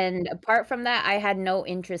 Uh-huh. And apart from that, I had no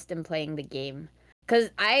interest in playing the game. Because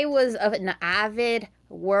I was an avid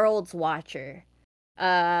Worlds watcher.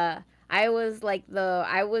 Uh, I was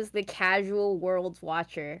the casual Worlds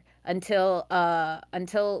watcher until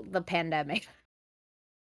the pandemic.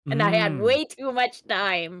 And I had Mm. way too much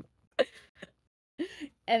time.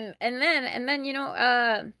 And then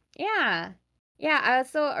yeah. Yeah,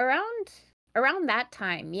 so around that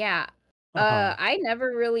time, yeah. Uh-huh. I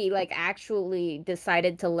never really like actually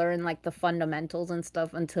decided to learn like the fundamentals and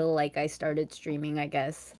stuff until like I started streaming, I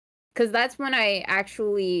guess. 'Cause that's when I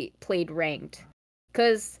actually played ranked.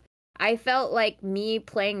 'Cause I felt like me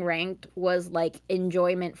playing ranked was like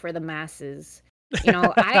enjoyment for the masses.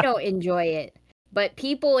 I don't enjoy it, but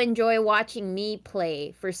people enjoy watching me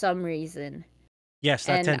play for some reason, Yes,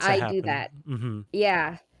 that and tends to I do happen. that. Mhm.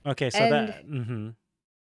 Yeah. Okay, so And that mhm.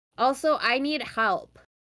 also I need help,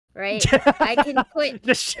 right? I can put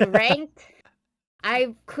Just ranked.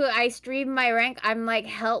 I stream my rank. I'm like,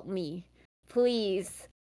 help me. Please.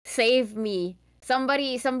 Save me.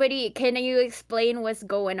 Somebody, can you explain what's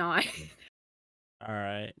going on? All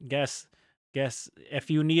right. Guess if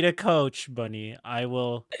you need a coach, Bunny,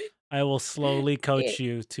 I will slowly Yeah. coach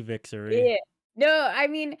you to victory. Yeah. No, I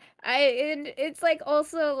mean, it's like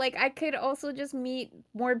also like I could also just meet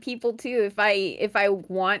more people too if I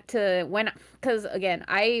want to when because again,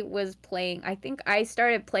 I was playing I think I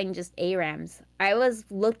started playing just ARAMs. I was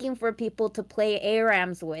looking for people to play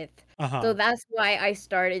ARAMs with. So Uh-huh. that's why I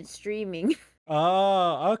started streaming.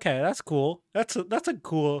 Oh, okay, that's cool. That's a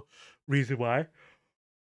cool reason why.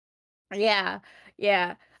 Yeah.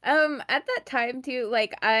 Yeah. At that time too,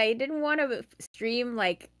 like I didn't want to stream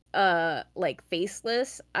like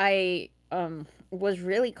faceless. I was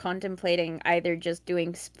really contemplating either just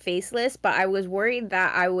doing faceless, but I was worried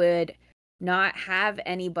that I would not have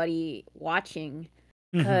anybody watching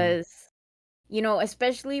Mhm. cuz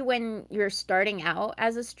especially when you're starting out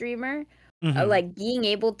as a streamer, Mhm. like being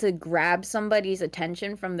able to grab somebody's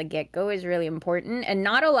attention from the get-go is really important. And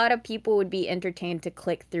not a lot of people would be entertained to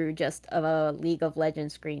click through just a League of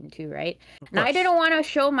Legends screen too, right? Of And I course. didn't want to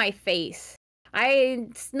show my face.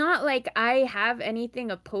 It's not like I have anything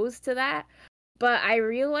opposed to that, but I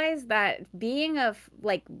realized that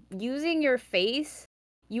like using your face,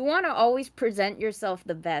 you want to always present yourself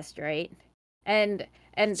the best, right? And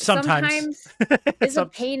and Sometimes. sometimes it's a Some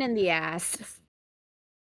pain in the ass.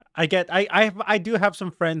 I do have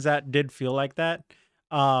some friends that did feel like that.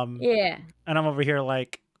 Um, Yeah. and I'm over here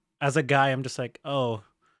like as a guy, I'm just like, "Oh,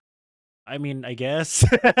 I mean, I guess."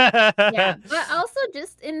 Yeah, but also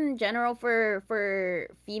just in general for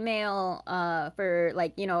female for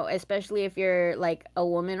like, especially if you're like a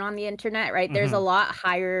woman on the internet, right? There's a Mhm. lot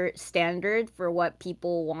higher standard for what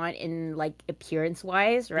people want in like appearance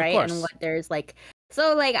wise, Of right? And what course. there's like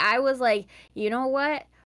so like I was like, "You know what?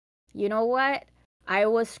 You know what? I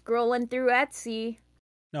was scrolling through Etsy.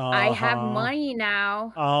 I have Uh-huh. money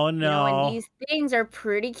now. Oh, And no. these things are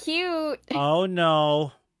pretty cute." Oh,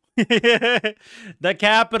 no. The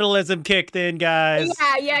capitalism kicked in, guys.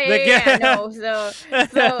 Yeah, yeah, The yeah, yeah. ca No,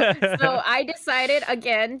 so I decided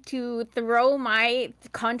again to throw my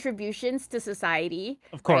contributions to society,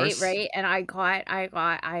 Of right? course. Right? And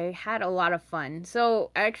I had a lot of fun.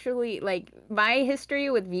 So actually, like my history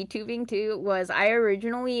with VTubing too was I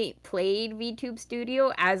originally played VTube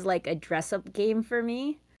Studio as like a dress-up game for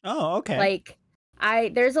me. Oh, okay. Like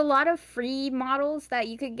there's a lot of free models that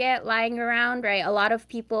you could get lying around, right? A lot of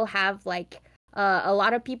people have like a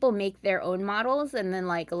lot of people make their own models and then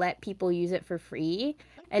like let people use it for free.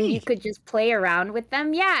 And you Me. could just play around with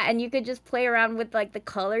them. Yeah, and you could just play around with like the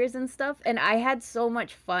colors and stuff. And I had so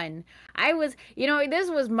much fun. This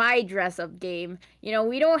was my dress up game.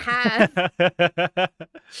 We don't have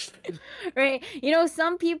right?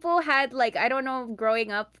 Some people had like I don't know,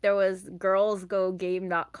 growing up there was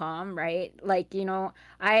girlsgogame.com, right? Like,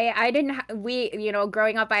 I didn't we,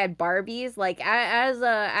 growing up I had Barbies like as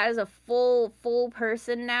a full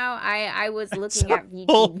person now. I was As looking a at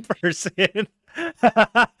full VTube. person.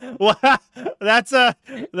 Wow. That's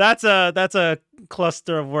a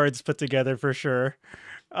cluster of words put together for sure.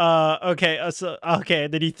 Okay, okay,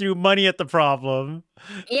 then he threw money at the problem.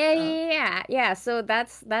 Yeah, Uh, yeah, yeah. Yeah, so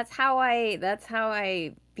that's how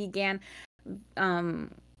I began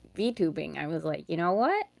um VTubing. I was like, "You know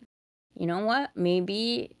what? You know what?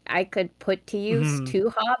 Maybe I could put to use mhm. two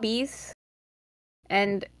hobbies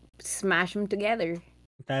and smash them together."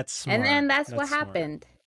 That's And smart. then that's what That's smart. happened.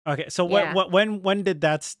 Okay, so Yeah. when did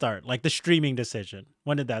that start? Like the streaming decision.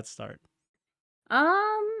 When did that start? Um,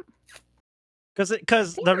 I Because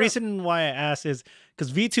think the reason why I asked is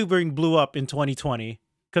because VTubering blew up in 2020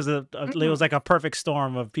 because it was mm, like a perfect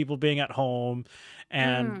storm of people being at home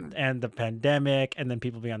mm, and the pandemic and then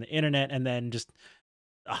people being on the internet and then just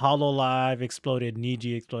Hollow Live exploded,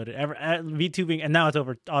 Niji exploded, VTubing, and now it's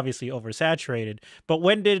obviously oversaturated. But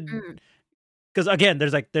when did mm, because again,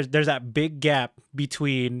 there's that big gap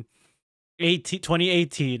between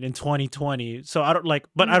 2018 and 2020. So I don't like,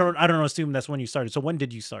 but mm. I don't assume that's when you started. So when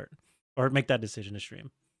did you start or make that decision to stream?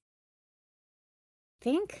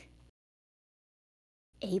 Think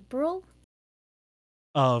April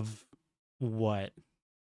Of what?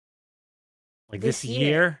 Like this this year.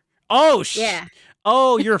 year? Oh Yeah.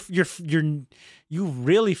 oh, you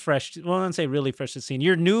really fresh. Well, I don't say really fresh to the scene.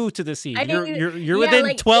 You're new to the scene. I think You're yeah, within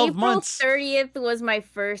like 12 April months. 30th was my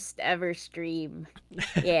first ever stream.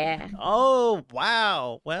 Yeah. Oh,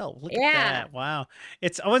 wow. Well, look at Yeah. that. Wow.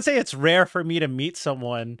 I wouldn't say it's rare for me to meet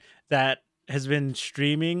someone that has been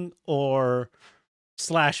streaming or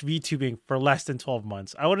slash VTubing for less than 12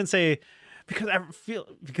 months. I wouldn't say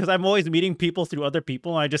because I'm always meeting people through other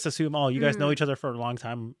people. And I just assume, oh, you guys know Mm. each other for a long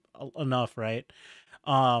time enough, right?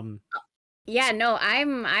 Um, Yeah, no,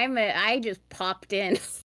 I just popped in.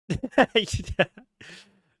 yeah.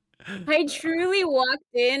 I truly walked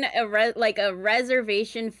in like a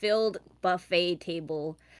reservation-filled buffet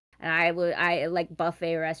table, and I like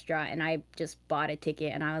buffet restaurant, and I just bought a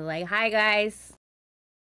ticket, and I was like, "Hi guys,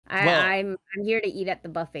 Well, I'm here to eat at the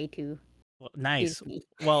buffet too. nice. Excuse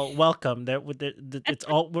me." Well, welcome. It's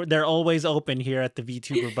all they're always open here at the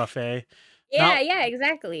VTuber buffet. Yeah, Not yeah,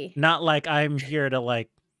 exactly. not like I'm here to like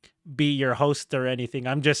be your host or anything.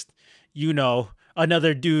 I'm just,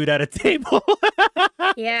 another dude at a table.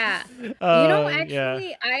 Yeah. Yeah.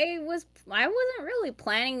 Actually, I wasn't really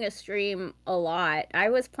planning to stream a lot. I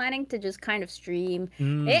was planning to just kind of stream.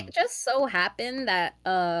 Mm, It just so happened that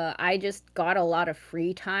I just got a lot of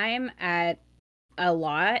free time at a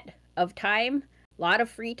lot of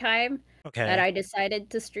free time that okay. I decided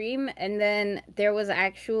to stream, and then there was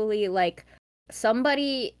actually like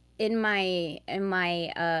somebody in my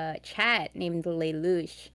chat named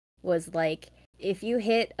Lelouch was like, if you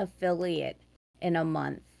hit affiliate in a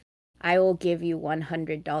month, I will give you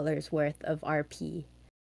 $100 worth of RP.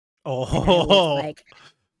 And I was Oh, like,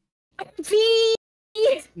 RP!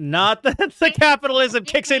 not the capitalism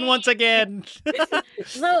kicks in once again.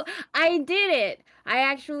 So I did it. I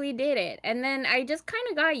actually did it. And then I just kind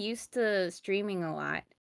of got used to streaming a lot.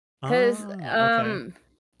 Cause Okay.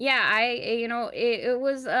 yeah, it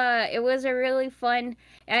was a really fun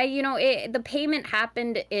the payment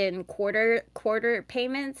happened in quarter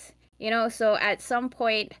payments, so at some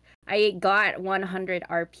point I got 100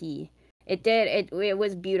 RP. It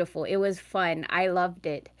was beautiful. It was fun. I loved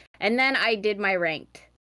it. And then I did my ranked,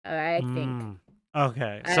 I think,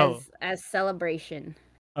 Okay. So, as celebration.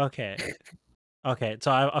 okay. Okay.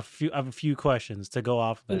 So I have a few questions to go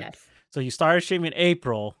off of that. Yes. So you started streaming in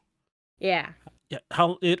April. Yeah. Yeah.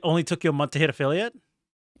 How it only took you a month to hit affiliate?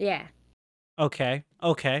 Yeah. Okay.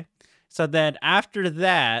 Okay. So then after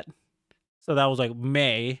that, so that was like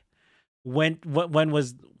May. When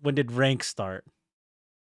did rank start?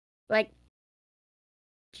 Like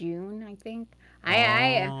June, I think.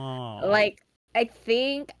 I Oh, like I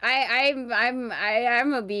think I'm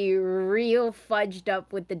gonna be real fudged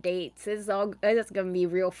up with the dates. It's gonna be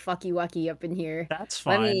real fucky wucky up in here. that's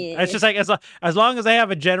Let fine. It's me just like as long as I have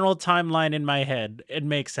a general timeline in my head, it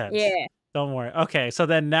makes sense. yeah. Don't worry. Okay, so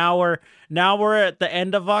then now we're at the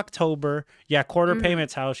end of October. Yeah, quarter Mhm.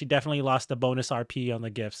 payments how she definitely lost the bonus RP on the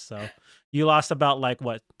gifts. So you lost about like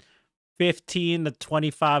what 15 to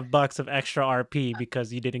 25 bucks of extra RP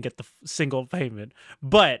because you didn't get the single payment.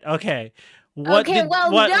 But okay, what Okay, did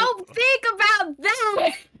well, what don't think about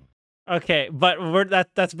that. okay, but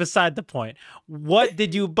that's beside the point. What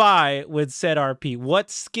did you buy with said RP? What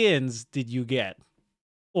skins did you get?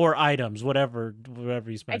 Or items, whatever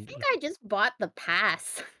you I spend. think I just bought the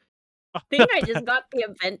pass. I think I just got the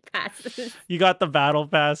event passes. You got the battle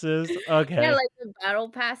passes? Yeah, Okay. like the battle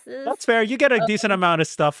passes. That's fair. You get a Uh, decent amount of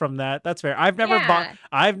stuff from that. That's fair. yeah.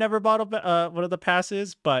 I've never bought one of the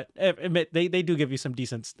passes, but admit they do give you some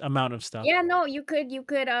decent amount of stuff. Yeah, no, you could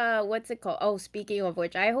what's it called? Oh, speaking of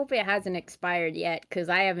which, I hope it hasn't expired yet because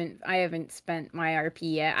I haven't spent my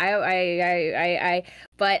RP yet.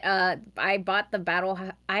 But I bought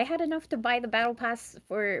the I had enough to buy the battle pass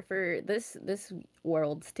for this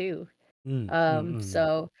worlds too. Mm, mm, mm.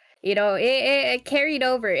 So it carried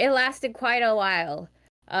over. It lasted quite a while.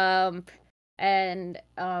 Um and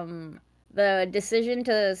the decision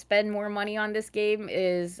to spend more money on this game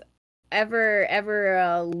is ever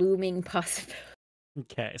looming possibility.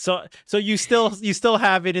 Okay. So you still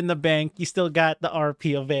have it in the bank. You still got the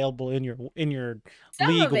RP available in your Some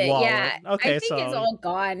league of it, wallet. yeah. I Okay, think it's so all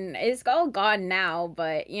gone. It's all gone now,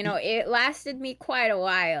 but y- it lasted me quite a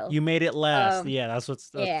while. you made it last. Um, Yeah, that's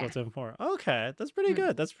yeah. what's important. Okay, that's pretty Mm.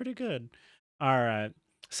 good. That's pretty good. All right.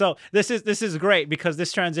 So this is great because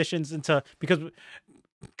this transitions into because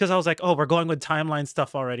I was like, oh, we're going with timeline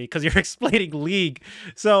stuff already because you're explaining League.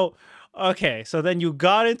 So okay, so then you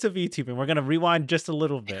got into VTubing. We're gonna rewind just a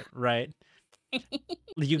little bit, right?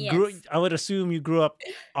 Yes. I would assume you grew up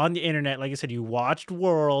on the internet, like you said, you watched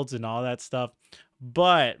Worlds and all that stuff.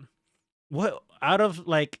 But what out of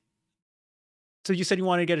like so you said you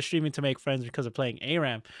wanted to get a streaming to make friends because of playing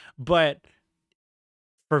ARAM, but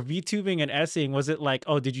for VTubing and S'ing, was it like,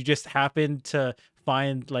 oh, did you just happen to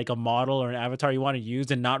find like a model or an avatar you want to use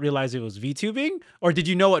and not realize it was VTubing? Or did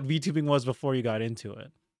you know what VTubing was before you got into it?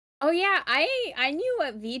 Oh yeah, I knew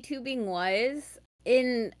what VTubing was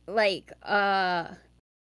in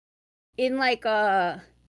in like a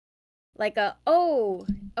oh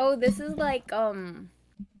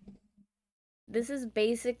this is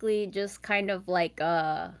basically just kind of like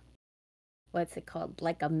what's it called?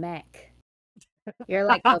 Like a mech. You're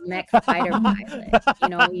like a mech fighter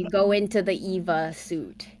pilot. You go into the EVA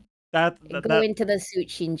suit go that into the suit,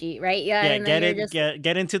 Shinji, right? Yeah, yeah, and then you're just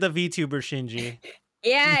get into the VTuber Shinji.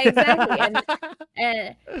 yeah, exactly.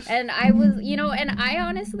 And and I was, and I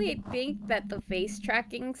honestly think that the face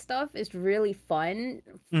tracking stuff is really fun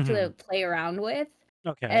Mm-hmm. to play around with.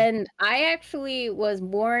 Okay. And I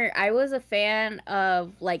was a fan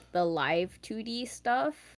of like the live 2D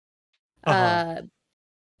stuff. Uh-huh.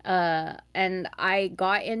 Uh and I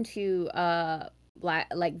got into like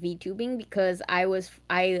VTubing because I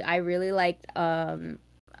really liked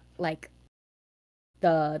like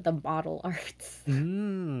the model arts.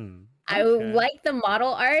 I Okay. like the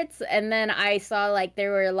model arts, and then I saw like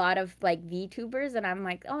there were a lot of like VTubers, and I'm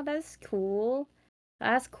like, oh, that's cool.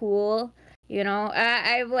 That's cool.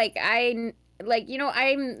 I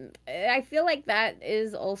feel like that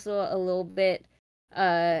is also a little bit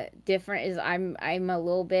different. Is I'm a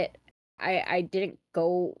little bit I didn't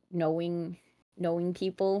go knowing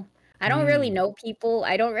people. I don't really Mm. know people.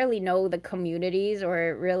 I don't really know the communities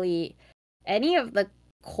or really any of the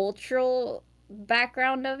cultural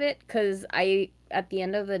background of it, because at the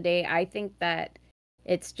end of the day, I think that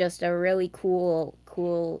it's just a really cool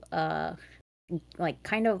like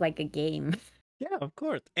kind of like a game. Yeah, of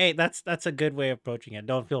course. Hey, that's a good way of approaching it.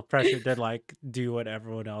 Don't feel pressured to like do what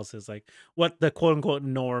everyone else is like, what the quote unquote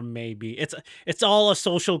norm may be. It's all a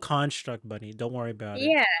social construct, buddy. Don't worry about it.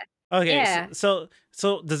 Yeah, Okay, yeah. so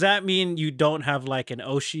does that mean you don't have like an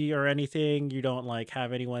Oshi or anything? You don't like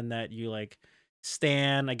have anyone that you like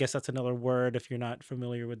stan? I guess that's another word if you're not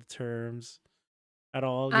familiar with the terms at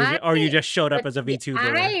all. I Or you just showed up let's as a see. VTuber.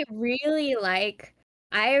 I really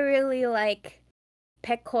like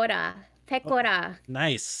Pecora. Oh, Pecora.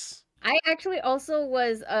 nice. I actually also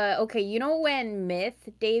was okay, when Myth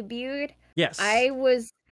debuted, Yes. I was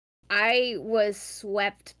I was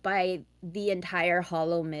swept by the entire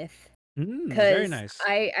Hollow Myth. Very 'Cause nice.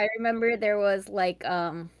 I remember there was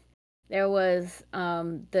the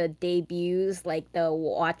debuts, like the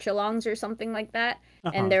watch-alongs or something like that,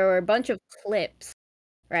 and Uh-huh. there were a bunch of clips,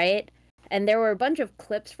 right? And there were a bunch of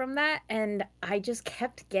clips from that, and I just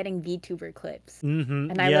kept getting VTuber clips.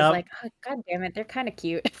 Mm-hmm. And I was Yep. like, "Oh, god damn it, they're kind of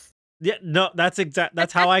cute." Yeah, no, that's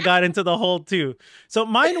how I got into the whole too. So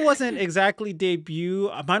mine wasn't exactly debut.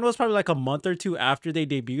 Mine was probably like a month or two after they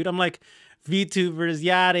debuted. I'm like, VTubers,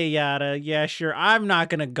 yada yada. Yeah, sure. I'm not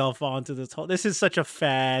gonna gulf onto this is such a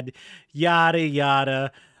fad, yada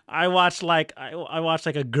yada. I watched like a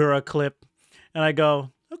Gura clip and I go,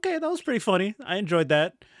 okay, that was pretty funny. I enjoyed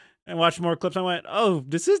that. And watched more clips. I went, oh,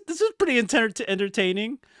 this is pretty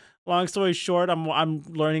entertaining. Long story short, I'm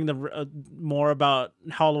learning more about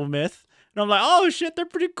Hollow Myth, and I'm like, oh shit, they're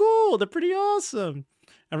pretty cool. They're pretty awesome.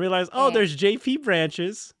 I realized, oh, Yeah. there's JP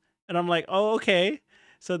branches, and I'm like, oh okay.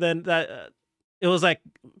 So then it was like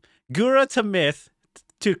Gura to Myth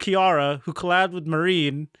to Kiara, who collabed with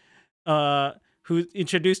Marine, who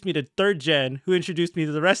introduced me to third gen, who introduced me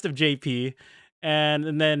to the rest of JP,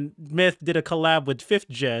 and then Myth did a collab with fifth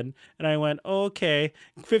gen, and I went, oh, okay,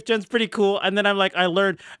 fifth gen's pretty cool. And then I'm like, I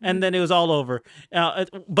learned, and then it was all over.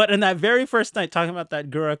 But in that very first night, talking about that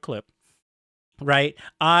Gura clip, right?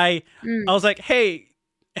 I Mm. was like, hey,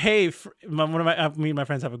 one of me and my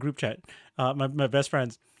friends have a group chat. My best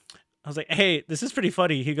friends. I was like, "Hey, this is pretty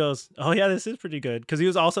funny." He goes, "Oh yeah, this is pretty good." Because he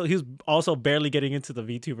was also barely getting into the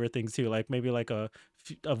VTuber things too, like maybe like a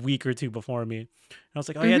week or two before me. And I was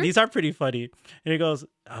like, "Oh yeah, Mhm. these are pretty funny." And he goes,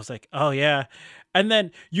 "I was like, oh yeah," and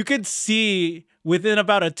then you could see within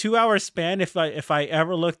about a 2 hour span, if I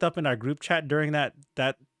ever looked up in our group chat during that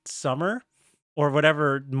summer or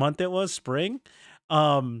whatever month it was, spring,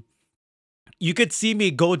 um, you could see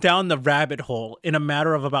me go down the rabbit hole in a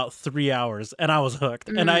matter of about 3 hours, and I was hooked,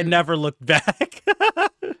 and I Mm. never looked back.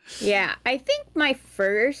 Yeah, I think my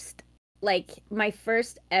first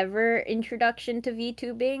ever introduction to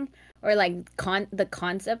VTubing, or like the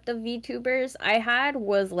concept of VTubers I had,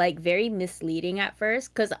 was like very misleading at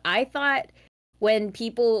first, because I thought when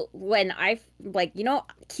I like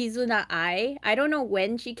Kizuna I don't know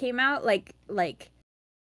when she came out, like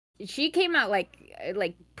she came out like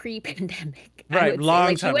pre-pandemic, I Right, would say. long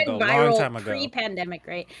Like she time went ago, long viral time ago. pre-pandemic,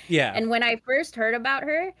 right? Yeah. And when I first heard about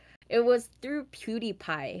her, it was through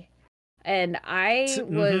PewDiePie. And I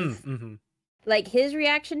Mm-hmm. was Mm-hmm. like, his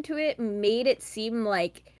reaction to it made it seem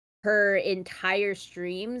like her entire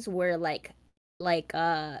streams were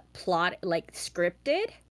plot like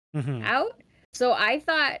scripted Mm-hmm. out. So I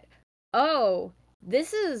thought, oh,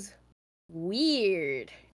 this is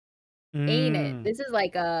weird, ain't it? Mm. This is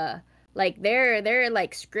like they're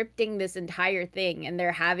like scripting this entire thing, and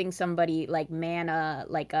they're having somebody like man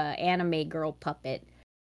like a anime girl puppet.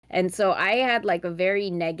 And so I had like a very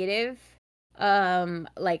negative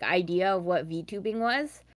like idea of what VTubing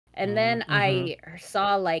was. And then Mm-hmm. I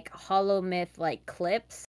saw like Hollow Myth like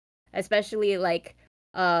clips, especially like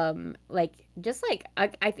just like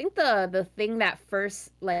I think the thing that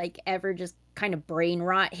first like ever just kind of brain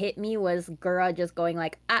rot hit me was Gura just going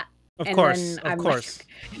like ah, Of and course, then of I'm like, course.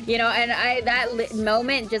 and I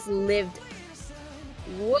moment just lived.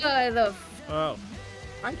 What the Oh,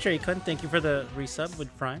 hi Trey Kun. Thank you for the resub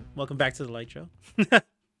with Prime. Welcome back to the light show.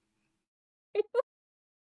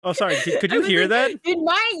 Oh, sorry. Could I you was hear like, that? did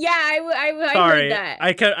mine? Yeah, I heard Sorry, that.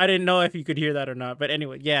 I didn't know if you could hear that or not. But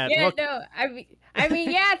anyway, yeah. Yeah, Well, no, I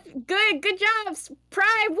mean, yeah, good job,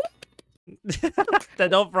 Prime.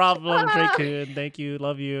 no problem, Trey Ah! Kun. Thank you.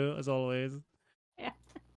 Love you as always. Yeah.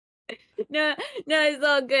 No, no, it's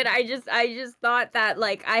all good. I just thought that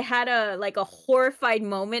like I had a horrified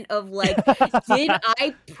moment of like, did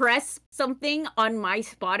I press something on my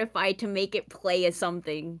Spotify to make it play as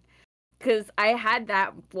something? Because I had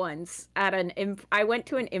that once at I went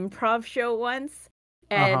to an improv show once,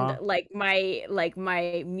 Uh and huh.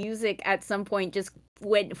 my music at some point just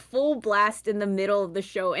went full blast in the middle of the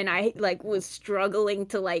show, and I like was struggling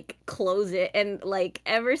to like close it, and like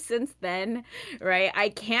ever since then, right, I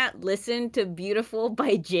can't listen to Beautiful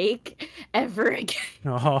by Jake ever again.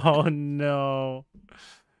 Oh no.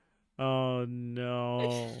 Oh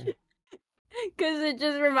no. Because it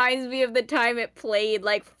just reminds me of the time it played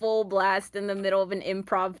like full blast in the middle of an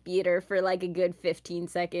improv theater for like a good 15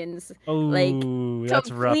 seconds, like Oh,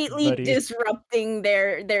 that's rough, completely buddy. disrupting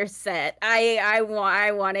their set. I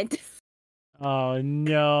wanted to. Oh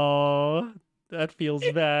no. That feels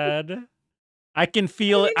bad. I mean, I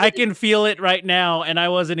can feel it right now, and I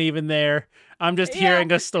wasn't even there. I'm just yeah.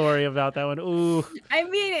 hearing a story about that one. Ooh. I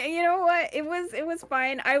mean, you know what? It was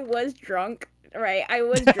fine. I was drunk, right? I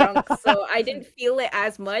was drunk, so I didn't feel it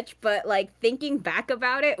as much. But like thinking back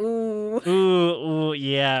about it, ooh, Ooh,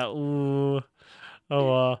 yeah, ooh. Oh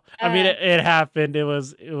well. I mean, uh, it happened. It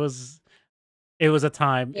was a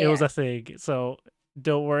time. It was yeah. a thing. So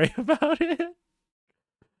don't worry about it.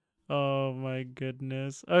 Oh my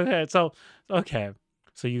goodness. Okay.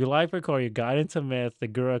 So you like record, you got into myth, the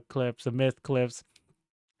Gura clips, the myth clips.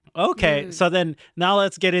 Okay, Mm, so then now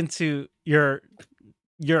let's get into your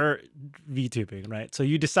VTubing, right? So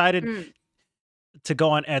you decided mm. to go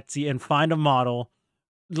on Etsy and find a model,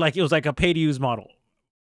 like it was like a pay to use model,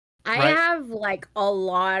 I right? have like a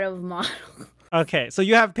lot of models. Okay, so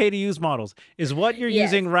you have pay to use models. Is what you're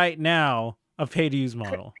Yes. using right now a pay to use Cur-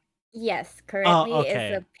 model? yes, Oh, currently it's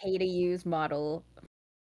okay. a pay to use model.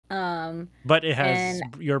 Um But it has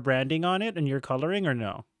and your branding on it and your coloring or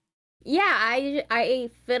no? yeah, I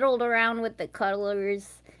fiddled around with the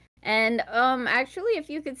colors, and actually if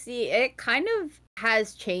you could see, it kind of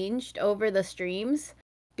has changed over the streams,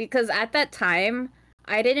 because at that time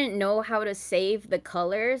I didn't know how to save the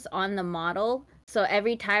colors on the model. So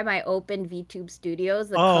every time I opened VTube Studios,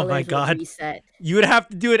 the Oh my colors would god. reset. You would have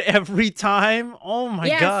to do it every time? Oh my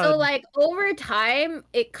Yeah, so god. like over time,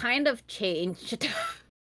 it kind of changed.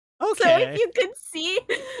 So if Okay. you could see,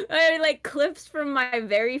 like clips from my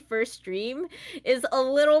very first stream is a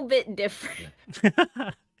little bit different.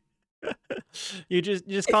 You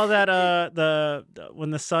just call that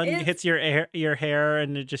when the sun It's hits your hair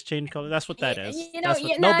and it just changed color. That's what that is. That's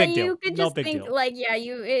what you no know, big deal. you could No just big think deal. like, yeah,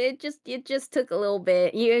 it just took a little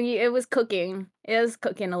bit. It was cooking. It was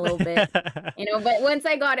cooking a little bit. But once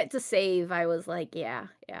I got it to save, I was like, yeah,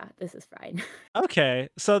 yeah, this is fine. Okay.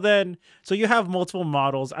 So you have multiple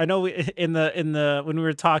models. I know in the when we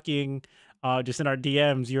were talking just in our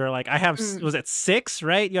DMs, you were like, I have Mm. was it 6,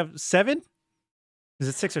 right? You have 7? Is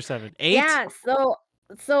it 6 or 7? 8? Yeah,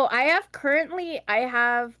 so I have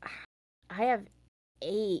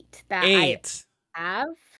 8 that I 8. have,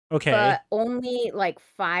 Okay. but only like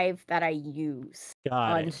 5 that I use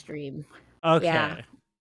Got on it. stream. Yeah. Okay.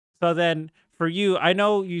 So then for you, I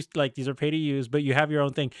know you like these are pay to use, but you have your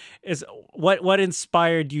own thing. Is what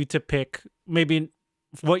inspired you to pick maybe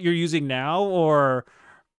what you're using now or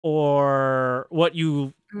what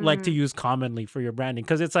you like to Mm, use commonly for your branding?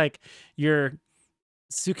 Because it's like your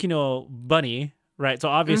Tsukino bunny, right? So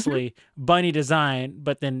mhm. obviously bunny design,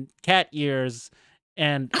 but then cat ears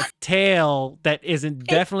and a tail that isn't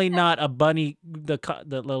definitely not a bunny, the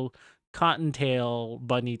little cottontail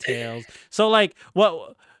bunny tails. So like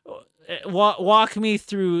what walk me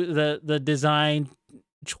through the design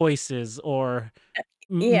choices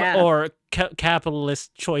Yeah. or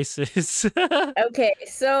capitalist choices. Okay,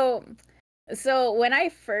 so when I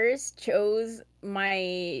first chose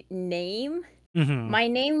Mhm. my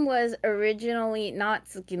name was originally not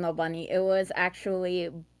Tsukino Bunny. It was actually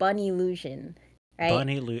Bunny Illusion,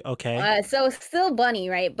 right? Okay. So still bunny,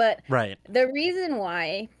 right? But Right. the reason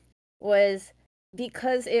why was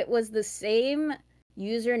because it was the same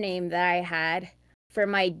username that I had for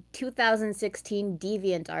my 2016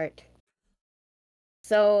 DeviantArt.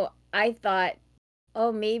 So I thought,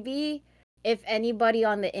 oh, maybe if anybody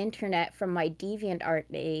on the internet from my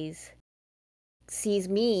DeviantArt days sees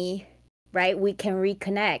me, right, we can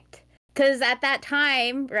reconnect. Because at that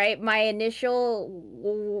time, right, my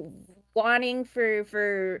initial wanting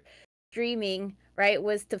for streaming, right,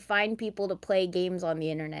 was to find people to play games on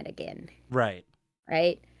the internet again. Right.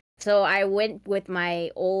 Right? So I went with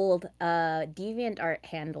my old DeviantArt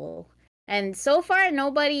handle. And so far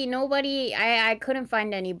nobody I couldn't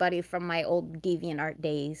find anybody from my old DeviantArt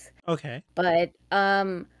days. Okay. But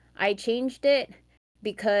I changed it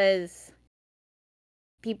because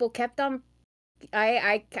people kept on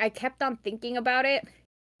I kept on thinking about it,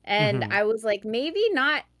 and I was like, maybe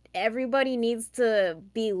not everybody needs to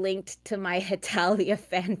be linked to my Hetalia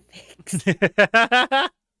fanfics.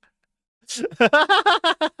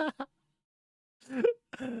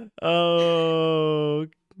 Oh,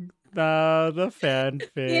 the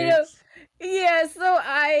fanfics. Yeah, so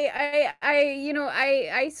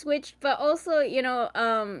I switched, but also,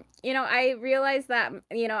 I realized that,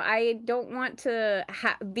 I don't want to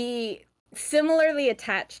be similarly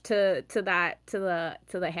attached to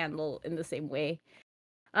the handle in the same way.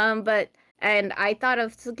 And I thought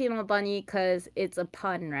of Tsukino bunny because it's a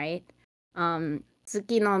pun, right?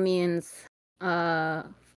 Tsukino means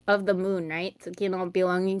of the moon, right? Tsukino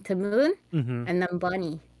belonging to moon, and then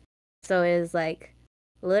bunny. So it's like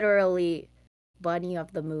literally bunny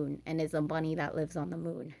of the moon, and is a bunny that lives on the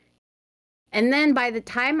moon. And then by the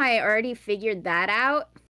time I already figured that out,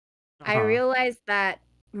 I realized that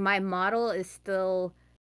my model is still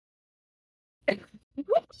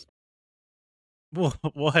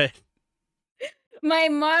what? My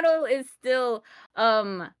model is still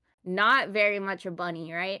not very much a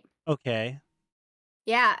bunny, right? Okay.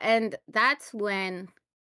 Yeah, and that's when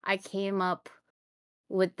I came up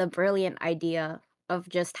with the brilliant idea of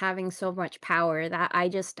just having so much power that I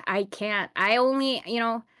can't. I only,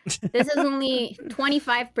 this is only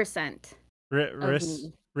 25% of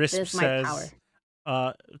me. Risp This is my power.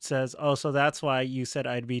 Says, oh, so that's why you said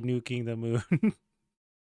I'd be nuking the moon.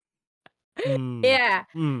 Yeah.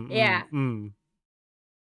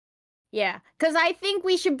 Yeah, because I think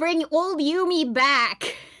we should bring old Yumi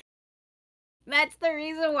back. That's the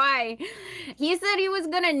reason why. He said he was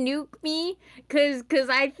gonna nuke me, cause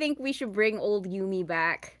I think we should bring old Yumi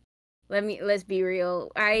back. Let's be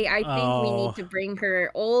real. I think we need to bring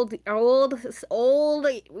her old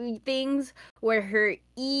things where her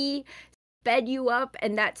E sped you up,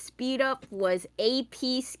 and that speed up was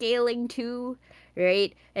AP scaling too,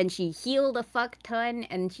 right? And she healed a fuck ton,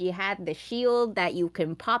 and she had the shield that you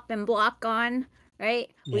can pop and block on,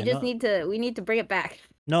 right? Yeah, need to bring it back.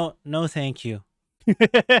 No, thank you. no,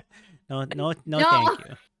 thank you.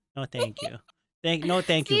 No, thank you. Thank you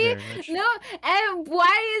very much. No, and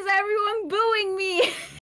why is everyone booing me?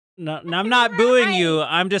 No, I'm not booing you.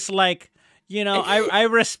 I'm just like, I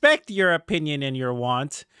respect your opinion and your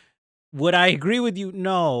want. Would I agree with you?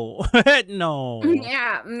 No. No.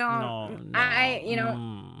 Yeah, no. I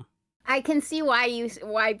can see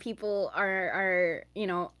why people are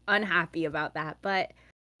unhappy about that, but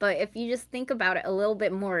if you just think about it a little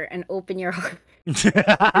bit more and open your heart.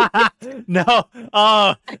 No.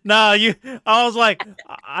 Oh, no, I was like,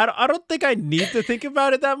 I don't think I need to think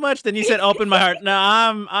about it that much. Then you said open my heart. No,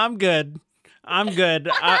 I'm good. I'm good.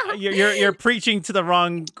 You're preaching to the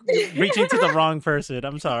wrong person.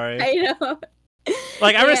 I'm sorry. I know.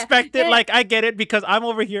 Like, I respect it. Like, I get it, because I'm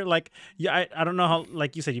over here. Like, yeah, I don't know how.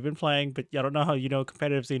 Like you said, you've been playing, but I don't know how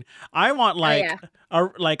competitive scene. I want like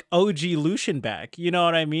OG Lucian back. You know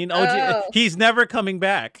what I mean? OG. He's never coming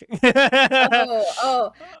back.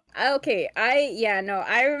 Okay.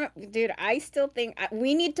 Dude, I still think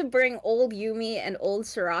we need to bring old Yumi and old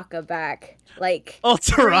Soraka back. Like, old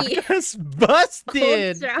Soraka's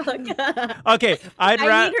busted. Old Soraka. Okay, I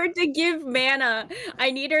need her to give mana. I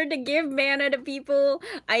need her to give mana to people.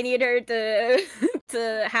 I need her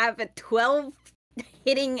to have a 12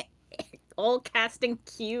 hitting all casting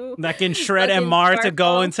Q that can shred MR to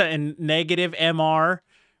go into negative MR,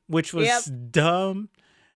 which was dumb.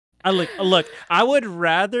 Look, I would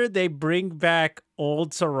rather they bring back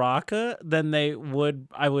old Soraka than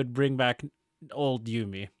I would bring back old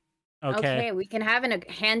Yumi. Okay, we can have a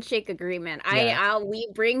handshake agreement. We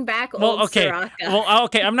bring back old Soraka. Well,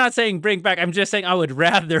 okay, I'm not saying bring back. I'm just saying I would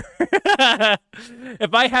rather.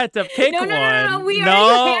 If I had to pick one. No.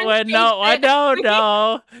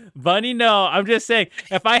 Bunny, no. I'm just saying,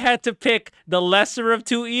 if I had to pick the lesser of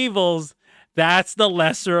two evils, that's the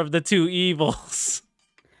lesser of the two evils.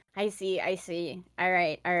 I see. I see. All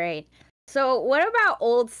right. All right. So what about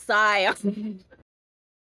old Scion?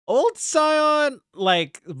 Old Scion,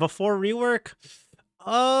 like before rework,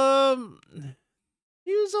 um,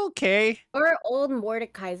 he was okay. Or old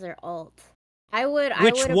Mordekaiser alt? I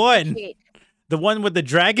Which would one? appreciate The one with the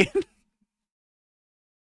dragon?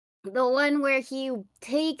 the one where he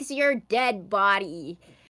takes your dead body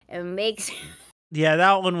and makes Yeah,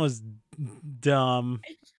 that one was dumb.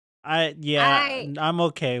 I I'm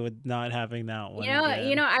okay with not having that one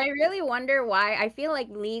again. I really wonder why. I feel like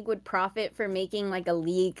League would profit for making like a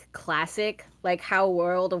League classic, like how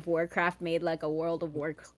World of Warcraft made like a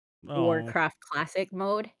Oh, Warcraft classic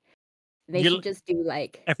mode. They you should just do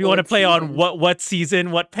like if you want to old play on seasons. what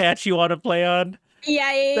season, what patch you want to play on,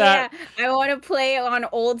 Yeah, yeah, that yeah. I want to play on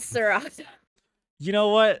old Sirach. you know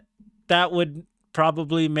what? That would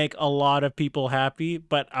probably make a lot of people happy,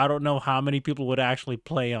 but I don't know how many people would actually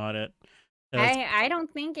play on it. I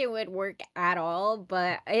don't think it would work at all,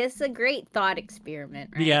 but it's a great thought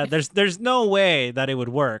experiment, Yeah, right? there's no way that it would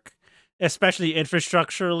work, especially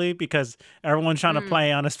infrastructurally, because everyone's trying to Mm,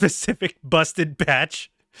 play on a specific busted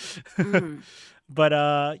patch. mm.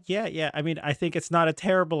 But yeah. I mean, I think it's not a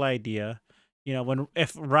terrible idea. You know, when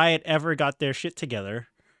if Riot ever got their shit together,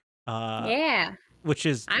 uh, Yeah. which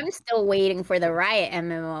is I'm still waiting for the Riot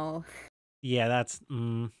MMO. yeah, that's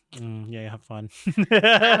yeah, have fun.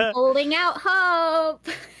 I'm holding out hope.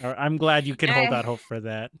 I'm glad you can hold I out hope for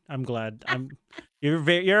that. I'm glad.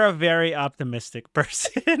 You're a very optimistic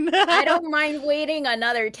person. I don't mind waiting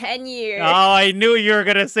another 10 Oh, years. I knew you were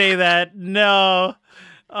gonna say that. No.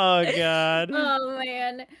 Oh God. Oh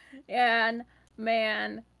man. And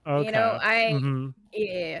man, Okay. I Mm-hmm.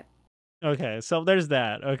 yeah. Okay. So there's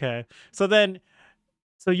that. Okay. So then,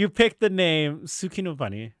 so you picked the name Suki no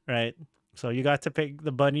Bunny, right? So you got to pick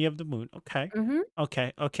the bunny of the moon. Okay. Mhm.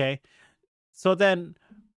 Okay. So then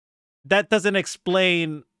that doesn't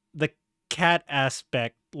explain the cat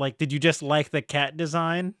aspect. Like, did you just like the cat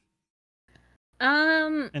design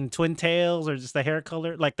Um and twin tails, or just the hair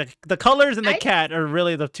color? Like the colors and the I cat are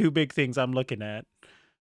really the two big things I'm looking at.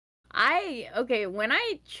 okay, when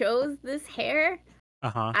I chose this hair, Uh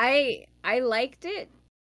huh. I liked it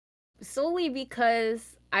solely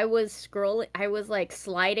because I was like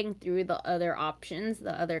sliding through the other options,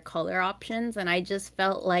 the other color options, and I just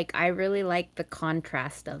felt like I really liked the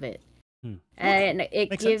contrast of it. Okay. And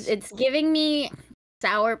Makes sense. it's giving me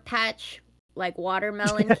Sour Patch like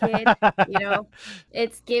watermelon kid, you know?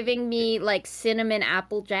 It's giving me like cinnamon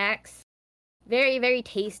apple jacks. Very, very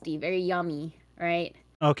tasty, very yummy, right?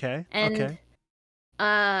 Okay. And Okay.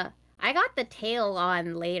 I got the tail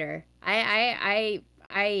on later. I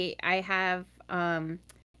have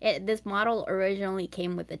this model originally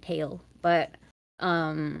came with a tail, but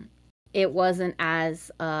it wasn't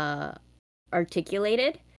as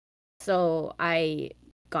articulated, so I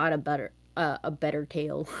got a better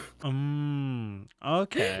tail.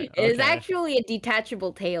 Okay. It's Okay. actually a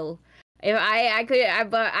detachable tail. If I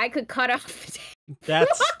could cut off the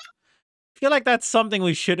That's I feel like that's something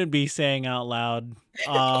we shouldn't be saying out loud.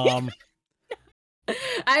 tail.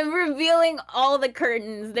 I'm revealing all the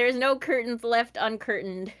curtains. There's no curtains left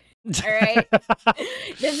uncurtained. All right.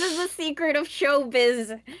 This is the secret of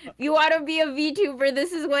showbiz. If you want to be a VTuber,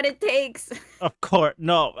 this is what it takes. Of course,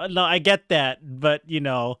 no, I get that, but you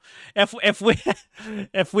know, if we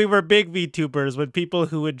if we were big VTubers with people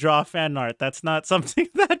who would draw fan art, that's not something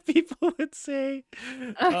that people would say.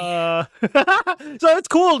 Okay. So it's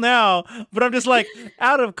cool now, but I'm just like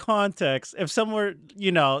out of context. If somewhere,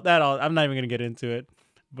 you know, that all, I'm not even gonna get into it,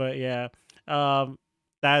 but yeah, um,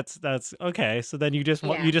 that's okay. So then you just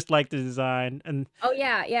want you Yeah. just like the design, and Oh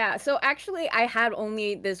yeah, yeah. So actually I had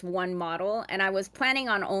only this one model and I was planning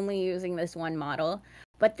on only using this one model.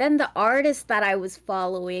 But then the artist that I was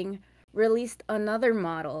following released another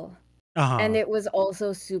model and uh-huh. it was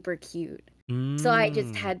also super cute. So I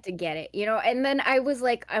just Mm. had to get it, you know? And then I was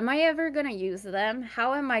like, am I ever gonna use them?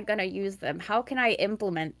 How am I gonna use them? How can I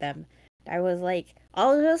implement them? I was like,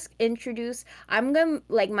 I'll just introduce, I'm gonna,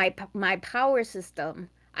 like, my power system.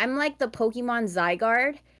 I'm like the Pokemon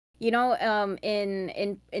Zygarde.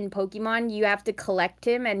 In Pokemon, you have to collect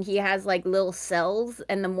him and he has like little cells,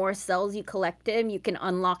 and the more cells you collect him, you can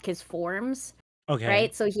unlock his forms, Okay.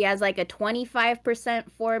 right? So he has like a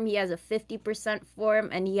 25% form, he has a 50% form,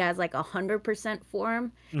 and he has like a 100%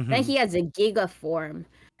 form. Then Mm-hmm. he has a giga form,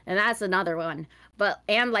 and that's another one. But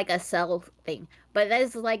and like a cell thing. But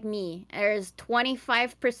that's like me. There's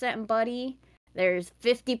 25% buddy, there's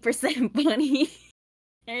 50% bunny.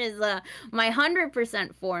 There's my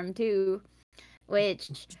 100% form too,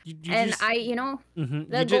 which You and just I, you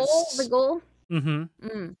the goal, just mhm.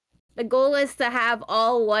 mm, The goal is to have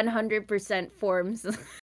all 100% forms.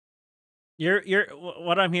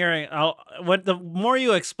 What I'm hearing. What the more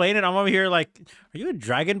you explain it, I'm over here like, are you a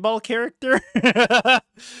Dragon Ball character?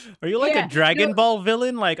 Are you like a Yeah, Dragon no, Ball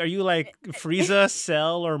villain? Like, are you like Frieza,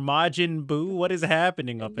 Cell, or Majin Buu? What is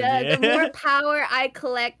happening up in the more here? power I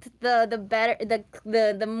collect, the better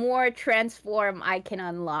the more transform I can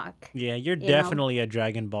unlock. Yeah, you're You know. definitely a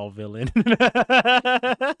Dragon Ball villain.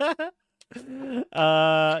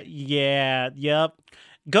 Yeah, yep.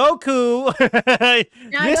 Goku,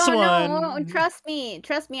 No, this no, one. trust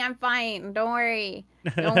me, I'm fine. Don't worry,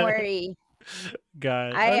 don't worry.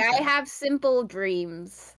 God, I okay. have simple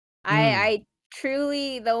dreams. Mm. I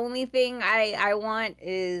truly the only thing I want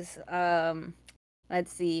is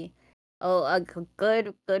let's see, oh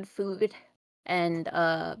good food and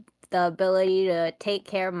the ability to take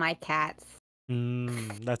care of my cats.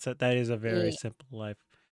 That is a very Yeah. simple life.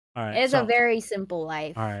 All right, It's a so very simple all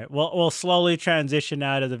life. right, we'll slowly transition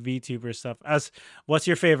out of the VTuber stuff. As what's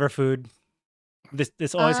your favorite food?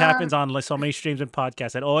 This always Um, happens on like so many streams and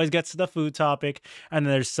podcasts. It always gets to the food topic, and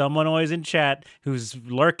there's someone always in chat who's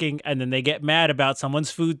lurking, and then they get mad about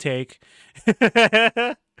someone's food take.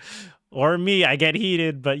 Or me, I get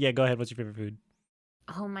heated. But yeah, go ahead. What's your favorite food?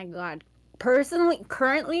 oh my God. Personally,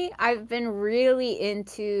 currently, I've been really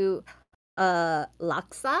into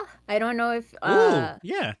laksa. I don't know if Ooh,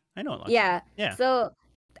 yeah, I know it looks. yeah. Yeah. So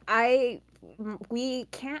we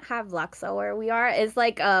can't have laksa where we are. It's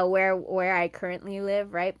like where I currently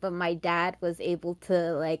live, right? But my dad was able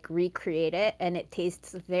to like recreate it and it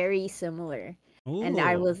tastes very similar. And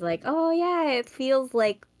I Ooh. was like, "Oh yeah, it feels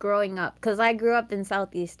like growing up." Because I grew up in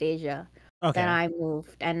Southeast Asia. Then Okay. I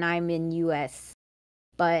moved and I'm in US.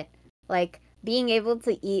 But like being able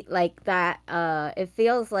to eat like that it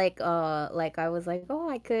feels like I was like, oh,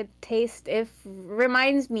 I could taste, it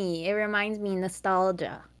reminds me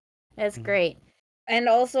nostalgia. It's Mhm. great. And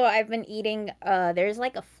also I've been eating there's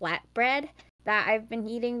like a flatbread that I've been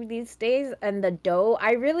eating these days, and the dough,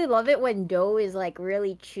 I really love it when dough is like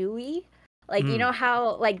really chewy. Like, you Mm. know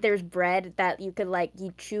how like there's bread that you could like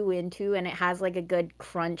you chew into and it has like a good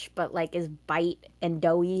crunch but like is bite and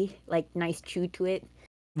doughy, like nice chew to it.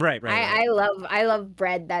 Right. Right. Right. I love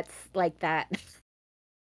bread that's like that.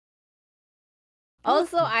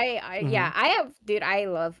 Also, Okay. I Mm-hmm. yeah, I have dude, I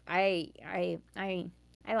love I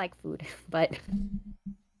like food, but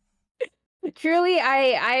truly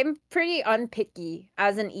I'm pretty unpicky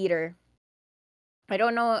as an eater. I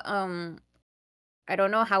don't know I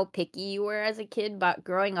don't know how picky you were as a kid, but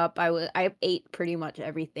growing up I ate pretty much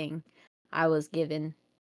everything I was given.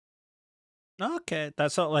 Okay,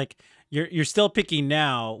 that's all. Like you're still picky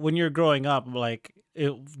now. When you're growing up, like,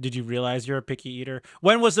 did you realize you're a picky eater?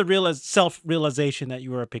 When was the self realization that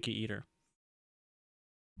you were a picky eater?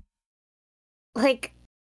 Like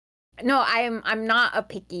no, I'm not a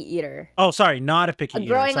picky eater. Oh, sorry, not a picky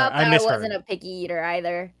eater. Growing Sorry, up I I wasn't misheard. a picky eater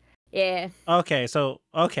either. Yeah. Okay, so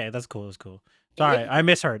okay, that's cool. That's cool. Sorry, I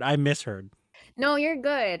misheard. I misheard. No, you're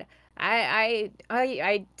good. I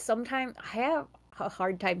sometimes I have a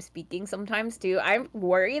hard time speaking sometimes too. I'm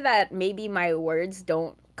worried that maybe my words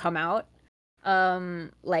don't come out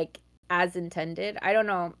like as intended. I don't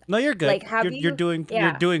know. No, you're good. Like have you You're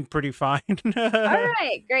yeah. doing pretty fine. All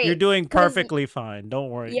right, You're great. doing Cuz perfectly fine. Don't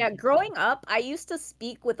worry. yeah, growing up I used to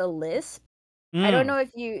speak with a lisp. I don't Mm, know if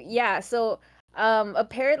you yeah, so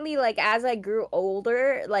apparently like as I grew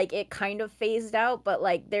older, like it kind of phased out, but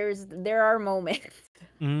like there are moments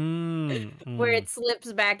mm, where mm. it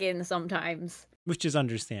slips back in sometimes. Which is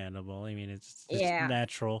understandable. I mean, it's Yeah.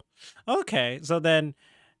 natural. Okay, so then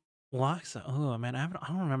Laksa. Oh man, I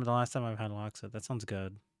don't remember the last time I've had laksa. That sounds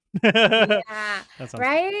good. that Yeah. sounds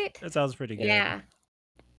Right? that sounds pretty good. Yeah.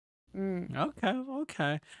 Mm. Okay,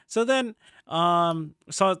 okay. So then,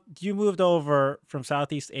 so you moved over from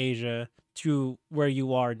Southeast Asia to where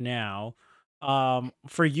you are now.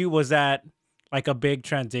 For you, was that like a big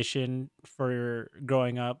transition for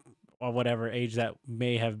growing up, or whatever age that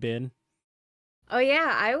may have been? Oh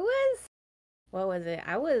yeah, what was it?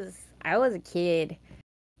 I was a kid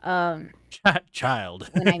Child.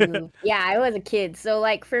 when I moved. Yeah, I was a kid. So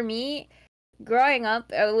like for me, growing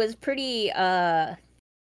up, it was pretty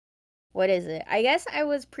what is it? I guess I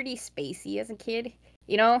was pretty spacey as a kid,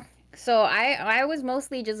 you know? So I was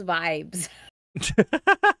mostly just vibes.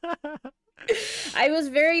 I was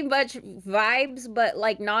very much vibes, but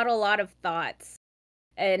like not a lot of thoughts.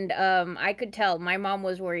 And I could tell my mom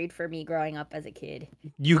was worried for me growing up as a kid.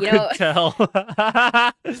 You You know, could tell.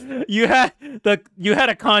 You had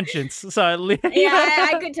a conscience, so at least. yeah,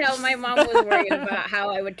 I could tell my mom was worried about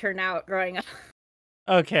how I would turn out growing up.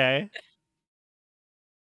 Okay.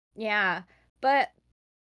 Yeah, but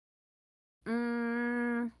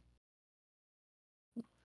Mm,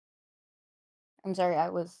 I'm sorry. I,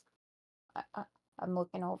 I, I'm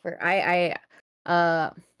looking over. Uh,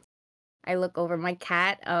 I look over. My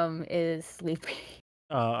cat is sleeping.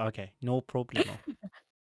 Okay, no problemo.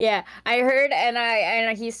 Yeah, I heard,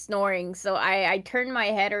 and he's snoring. So I turned my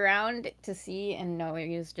head around to see, and no,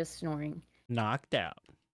 he was just snoring. Knocked out.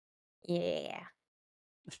 Yeah.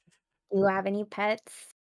 Do you have any pets?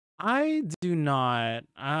 I do not.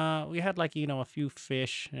 We had like a few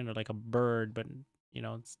fish and like a bird, but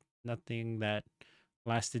it's nothing that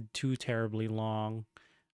lasted too terribly long.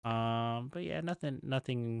 But yeah,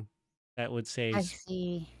 nothing that would say I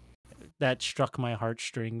see. that struck my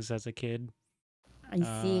heartstrings as a kid. I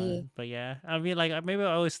see. But yeah, I mean, like maybe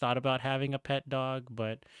I always thought about having a pet dog,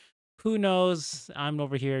 but who knows? I'm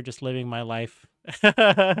over here just living my life,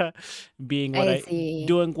 being I see.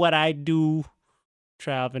 doing what I do,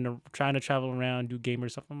 trying to travel around, do gamer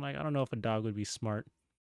stuff. I'm like, I don't know if a dog would be smart.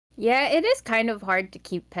 Yeah, it is kind of hard to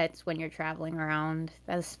keep pets when you're traveling around.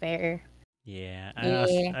 That's fair. Yeah, Yeah.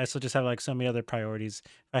 I also just have like so many other priorities.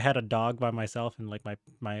 If I had a dog by myself and like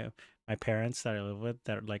my parents that I live with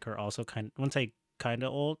that like are also once I kind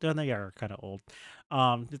of old, then they are kind of old.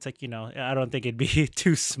 It's like I don't think it'd be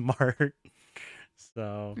too smart.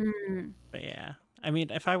 So, Mm, but yeah, I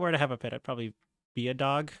mean, if I were to have a pet, I'd probably be a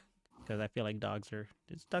dog because I feel like dogs are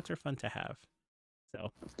fun to have.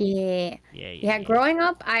 So yeah. yeah, yeah, Yeah, yeah. growing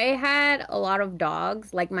up, I had a lot of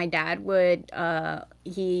dogs. Like my dad would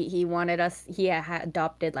he wanted us he had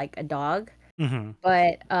adopted like a dog. Mm-hmm.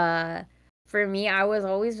 But for me, I was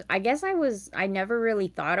always I never really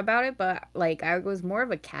thought about it, but like I was more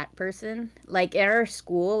of a cat person. Like at our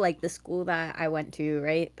school, like the school that I went to,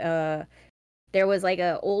 right? There was like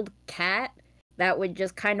a old cat that would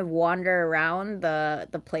just kind of wander around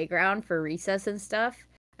the playground for recess and stuff.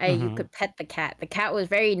 You Mm-hmm. could pet the cat. The cat was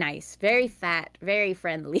very nice, very fat, very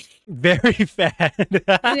friendly. Very fat.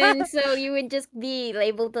 And then so you would just be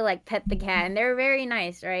able to like pet the cat, and they're very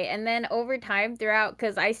nice, right? And then over time throughout,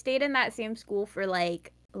 because I stayed in that same school for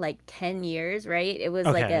like 10 years, right? It was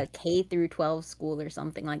like Okay. a K through 12 school or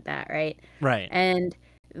something like that, right? Right. And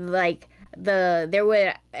like there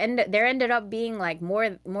ended up being like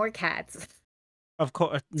more cats. Of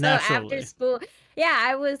course, So after naturally. school, yeah,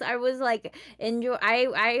 I was like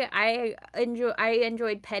I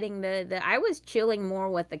enjoyed petting the I was chilling more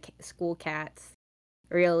with the school cats,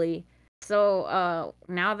 really. So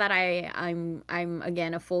now that I'm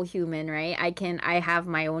again a full human, right? I have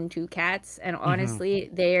my own two cats, and Mm-hmm. honestly,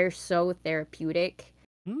 they're so therapeutic.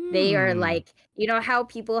 They are Mm. like, you know how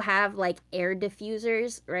people have like air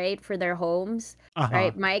diffusers, right, for their homes, Uh-huh.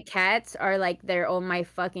 right? My cats are like their own my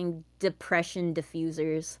fucking depression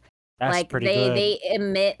diffusers. That's Like pretty good. they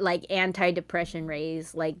emit like anti-depression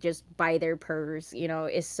rays like just by their purrs,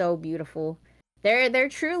 it's so beautiful. They're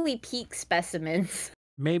truly peak specimens.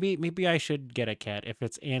 Maybe I should get a cat if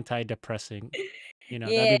it's anti-depressing. That'd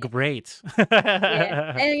Yeah. be great.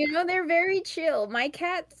 Yeah. And they're very chill. My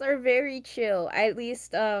cats are very chill. At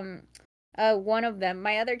least one of them.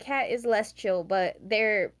 My other cat is less chill, but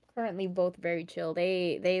they're currently both very chill.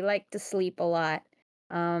 They like to sleep a lot.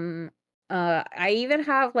 Um I even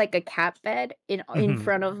have like a cat bed in Mhm.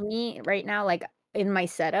 front of me right now, like in my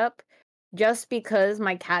setup, just because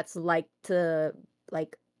my cats like to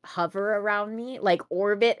like hover around me, like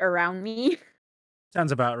orbit around me.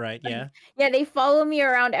 Sounds about right, Like, yeah. yeah, they follow me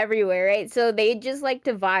around everywhere, right? So they just like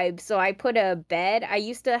to vibe. So I put a bed. I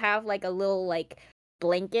used to have like a little like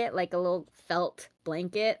blanket, like a little felt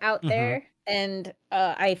blanket out Mhm. there, and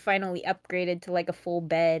I finally upgraded to like a full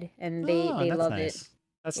bed, and Oh, they that's love it. nice.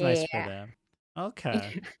 That's nice for Yeah. them.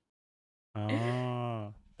 Okay.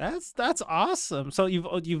 Oh, that's awesome. So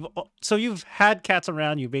you've had cats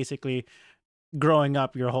around you basically growing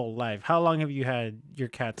up your whole life. How long have you had your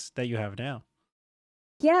cats that you have now?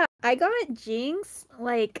 Yeah, I got Jinx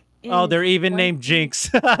like Oh, in they're even named 20.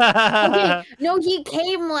 Jinx. Okay, no, he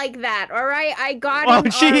came like that. All right, I got Oh,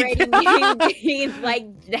 him she. already named Jinx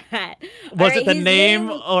like that. All Was right, it the his name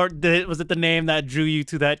name. or was it the name that drew you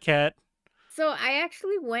to that cat? So I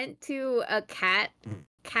actually went to a cat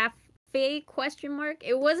cafe question mark.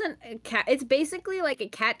 It wasn't a cat. It's basically like a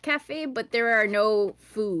cat cafe, but there are no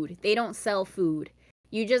food. They don't sell food.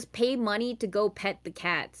 You just pay money to go pet the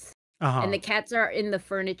cats. And Uh-huh. the cats are in the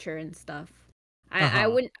furniture and stuff. I Uh-huh.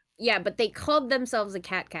 wouldn't yeah, but they called themselves a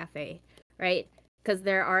cat cafe, right? Because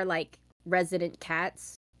there are like resident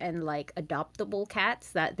cats and like adoptable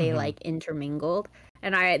cats that they Mhm. like intermingled.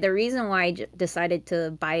 And the reason why decided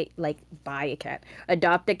to buy a cat,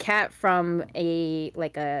 adopt a cat from a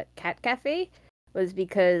cat cafe was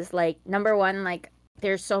because like number one, like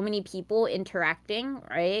there's so many people interacting,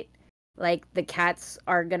 right? like the cats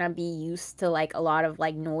are gonna be used to like a lot of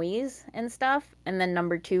like noise and stuff. And then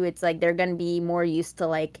number two, it's like they're gonna be more used to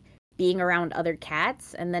like being around other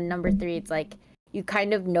cats. And then number three, it's like you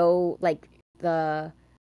kind of know the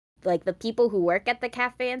the people who work at the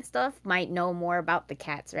cafe and stuff might know more about the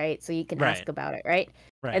cats, right? So you can ask Right. about it, right?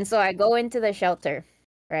 Right. And so I go into the shelter,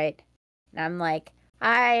 right? And I'm like,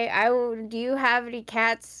 do you have any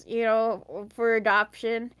cats, you know, for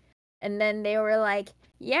adoption? And then they were like,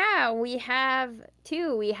 yeah, we have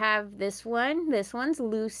two. We have this one. This one's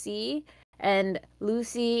Lucy, and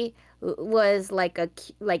Lucy was like a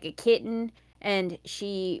kitten, and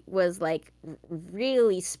she was like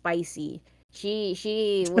really spicy.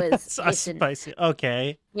 She was That's a hissing. spicy.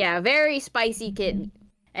 Okay. Yeah, very spicy kitten.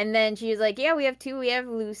 And then she was like, yeah, we have two. We have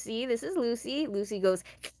Lucy. This is Lucy. Lucy goes,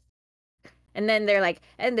 and then they're like,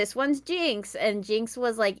 and this one's Jinx. And Jinx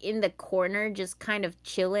was like in the corner, just kind of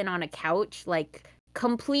chilling on a couch, like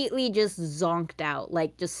completely just zonked out,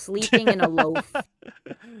 like just sleeping in a loaf.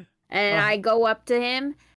 And I go up to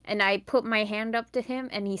him and I put my hand up to him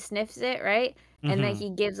and he sniffs it, right? And then he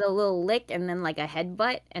gives a little lick and then like a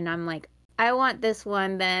headbutt. And I'm like, I want this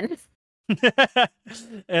one then.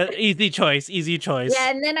 Easy choice. Easy choice. Yeah,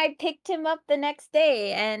 and then I picked him up the next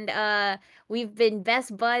day, and we've been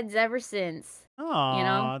best buds ever since. Oh, You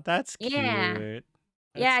know? that's cute. Yeah.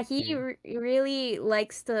 Yeah, he really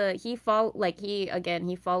likes to. He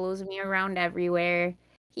follows me around everywhere.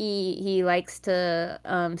 He likes to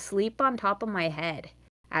sleep on top of my head.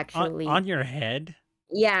 Actually, on your head.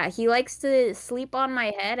 yeah, he likes to sleep on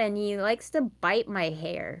my head, and he likes to bite my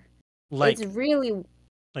hair. Like It's really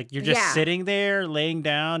like you're just yeah. sitting there, laying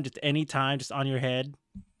down, just anytime, just on your head.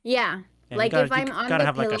 Yeah. And Like if I'm you on gotta the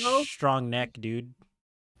have like pillow, a strong neck, dude.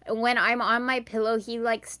 when I'm on my pillow, he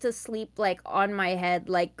likes to sleep like on my head,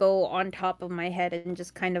 like go on top of my head and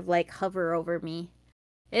just kind of like hover over me.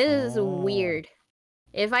 It is Oh. weird.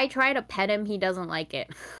 If I try to pet him, he doesn't like it.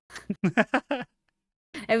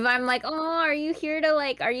 If I'm like, "Oh, are you here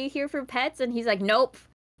for pets?" And he's like, "Nope.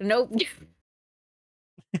 Nope."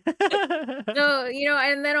 So,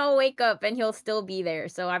 and then I'll wake up and he'll still be there.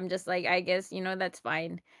 So I'm just like, I guess, that's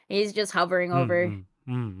fine. He's just hovering over, you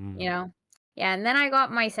know. Yeah, and then I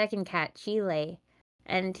got my second cat, Chile.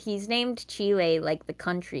 And he's named Chile like the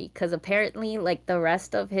country because apparently like the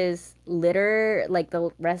rest of his litter,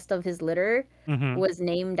 Mhm. was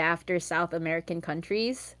named after South American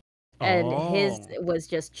countries. And his Oh. was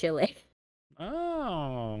just Chile.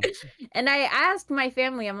 Oh. And I asked my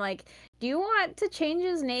family, I'm like, do you want to change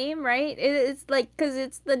his name, right? It's like, because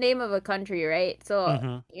it's the name of a country, right? So,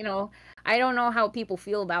 Mhm. I don't know how people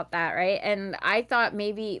feel about that, right? And I thought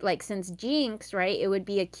maybe, like, since Jinx, right, it would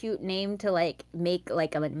be a cute name to, like, make,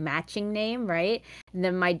 like, a matching name, right? And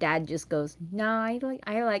then my dad just goes, no, I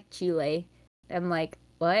like Chile. I'm like,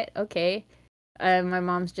 what? Okay. My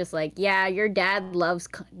mom's just like, yeah, your dad loves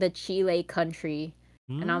the Chile country.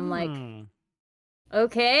 And I'm like,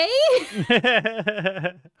 okay.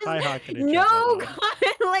 Hi, Hawk. No,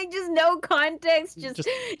 just no context.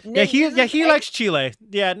 He likes Chile.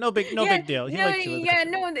 Yeah, no big deal. He likes Chile.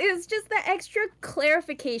 It's just the extra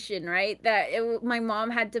clarification, right? That my mom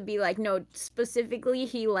had to be like, no, specifically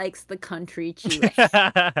he likes the country Chile.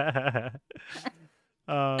 God.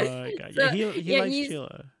 So, he likes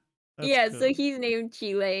Chile. That's so cool. he's named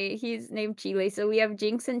Chile. So we have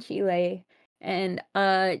Jinx and Chile, and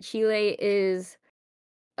Chile is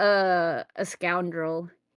a scoundrel.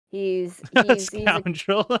 He's A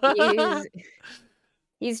scoundrel.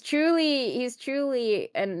 he's truly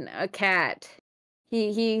a cat.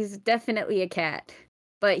 He's definitely a cat,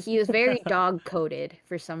 but he is very dog coded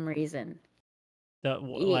for some reason.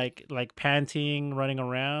 Like panting, running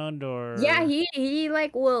around, or Yeah, he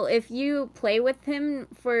like will, if you play with him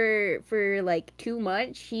for like too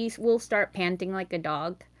much, he will start panting like a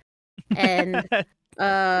dog. And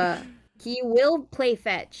he will play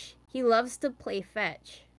fetch. He loves to play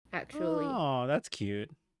fetch, actually. Oh, that's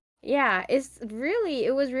cute. Yeah,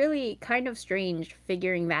 it was really kind of strange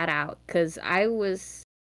figuring that out, cuz I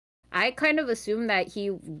kind of assumed that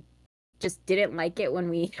he just didn't like it when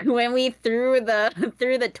we threw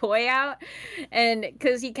the toy out, and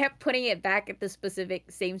cuz he kept putting it back at the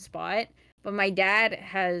specific same spot, but my dad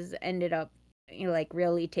has ended up like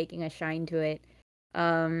really taking a shine to it.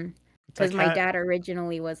 Because my dad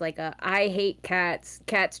originally was like I hate cats.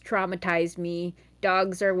 Cats traumatize me.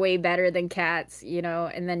 Dogs are way better than cats,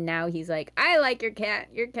 and then now he's like, I like your cat.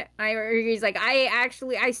 He's like, I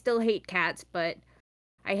still hate cats, but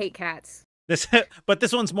I hate cats. But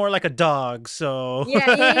this one's more like a dog, so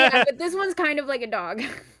yeah, but this one's kind of like a dog.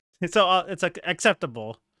 So it's like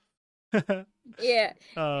acceptable. Yeah.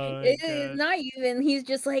 Oh my It's god. not even he's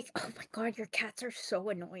just like, "Oh my god, your cats are so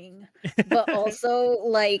annoying." But also,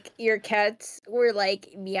 like, your cats were, like,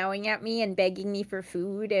 meowing at me and begging me for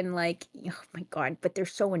food and, like, oh my god, but they're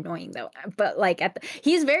so annoying though. But, like,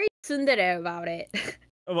 he's very tsundere about it.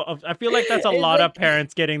 Well, I feel like that's a It's lot like of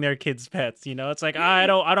parents getting their kids pets, you know? It's like, I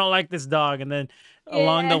don't like this dog, and then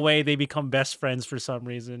along the yeah, way they become best friends for some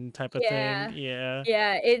reason type of thing. yeah. Yeah.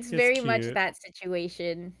 Yeah, it's It's very much cute. that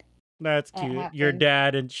situation That's that cute. Your happened.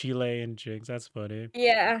 dad and Chile and Jinx. That's funny.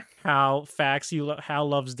 Yeah. How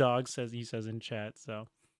loves dogs says in chat. So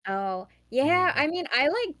Oh, yeah, yeah. I mean, I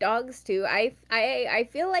like dogs too. I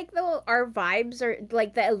feel like though our vibes are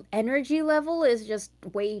like the energy level is just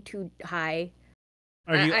way too high.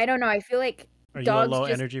 Are you I don't know. I feel like are you a dogs low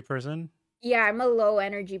just energy person? yeah, I'm a low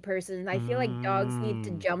energy person. I feel like dogs need to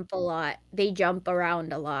Mm. jump a lot. They jump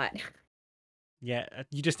around a lot. Yeah,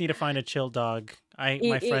 you just need to find a chill dog. My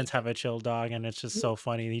I- friends have a chill dog, and it's just so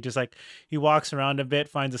funny. He just like he walks around a bit,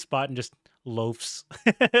 finds a spot, and just loafs.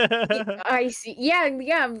 I see. Yeah,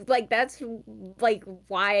 yeah, like that's like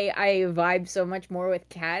why I vibe so much more with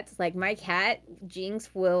cats. Like my cat Jinx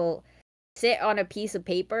will sit on a piece of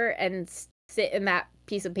paper and sit in that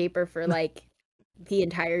piece of paper for like the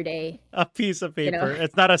entire day, A piece of you know? paper.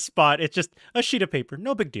 It's not a spot. It's just a sheet of paper.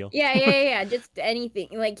 No big deal. Yeah, just anything.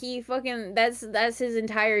 Like he fucking that's his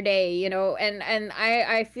entire day, you know? And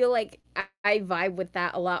I feel like I vibe with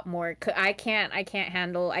that a lot more. I can't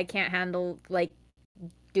handle like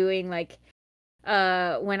doing like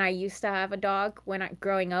when I used to have a dog, when I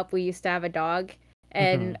growing up we used to have a dog Hmm.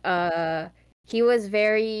 and he was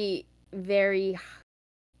very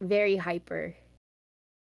hyper.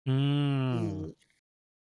 Mm.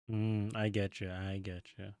 Mm, I get you. I get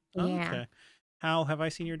you. yeah. Okay. How have I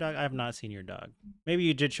seen your dog? I have not seen your dog. Maybe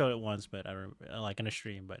you did show it once, but I remember, like in a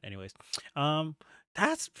stream. But anyways, um,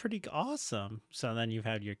 that's pretty awesome. So then you've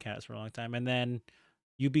had your cats for a long time, and then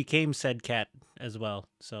you became said cat as well.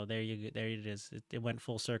 So there it is. It went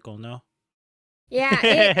full circle. No. Yeah,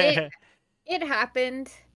 it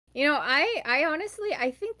happened. You know, I honestly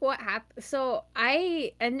I think what happened so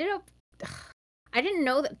I ended up I didn't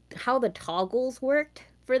know that how the toggles worked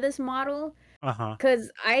for this model Uh-huh.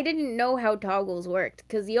 cuz I didn't know how toggles worked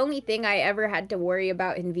cuz the only thing I ever had to worry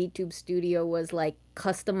about in VTube Studio was like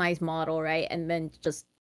customize model, right? And then just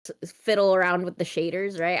fiddle around with the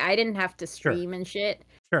shaders, right? I didn't have to Sure. stream and shit,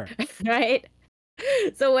 Sure. right?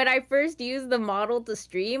 So when I first used the model to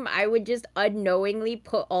stream, I would just unknowingly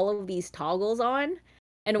put all of these toggles on.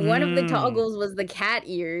 And one of the Mm. toggles was the cat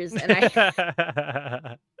ears, and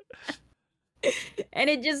I and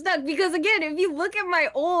it just stuck because again, if you look at my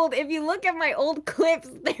old clips,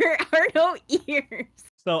 there are no ears.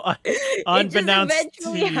 So, It just unbeknownst to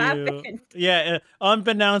eventually you, happened. yeah,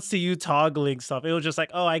 unbeknownst to you toggling stuff, it was just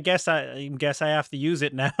like, oh, I guess I have to use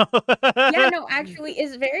it now. Yeah, no, actually,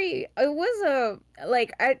 it was a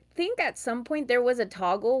like I think at some point there was a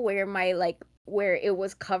toggle where my like where it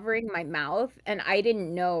was covering my mouth and I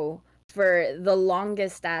didn't know for the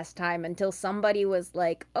longest ass time until somebody was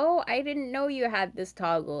like, "Oh, I didn't know you had this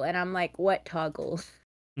toggle." And I'm like, "What toggle?"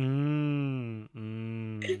 Mm.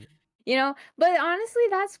 You know? But honestly,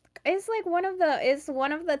 that's it's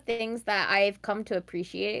one of the things that I've come to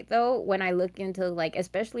appreciate though when I look into like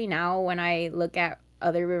especially now when I look at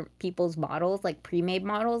other people's models, like pre-made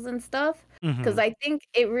models and stuff, because Mhm. I think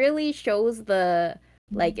it really shows the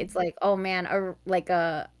like it's like, oh man,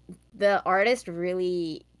 the artist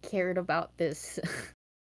really cared about this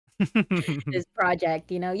this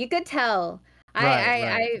project, you know? You could tell. Right,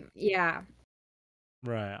 right, Yeah.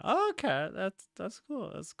 right. Okay, that's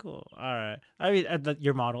cool. That's cool. All right. I mean,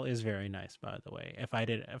 your model is very nice, by the way. If I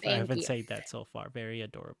Thank haven't you. said that so far, very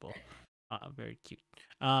adorable. Very cute.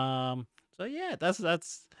 Um, so yeah,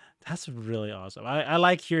 that's really awesome. I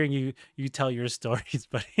like hearing you tell your stories,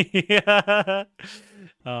 buddy.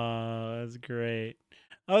 Oh, that's great.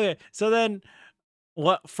 Okay, so then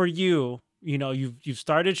what for you? You know, you've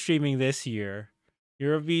started streaming this year.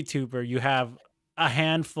 You're a VTuber. You have a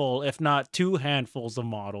handful, if not two handfuls of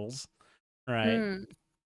models, right? Mm.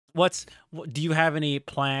 Do you have any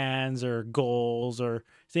plans or goals or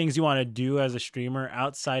things you want to do as a streamer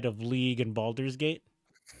outside of League and Baldur's Gate?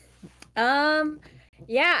 Um,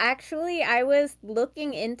 yeah, actually, I was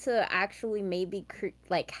looking into actually maybe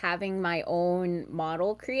like having my own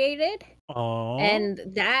model created, Oh, and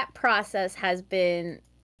that process has been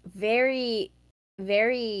very,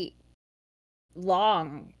 very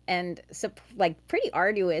long and like pretty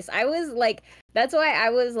arduous. I was like, that's why I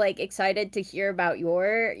was like excited to hear about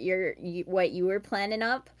what you were planning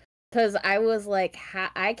up, because I was like,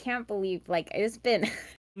 I can't believe like it's been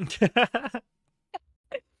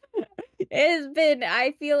It's been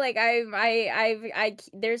I feel like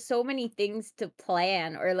there's so many things to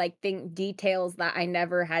plan or like think details that I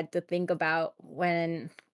never had to think about when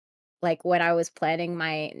I was planning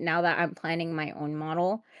my now that I'm planning my own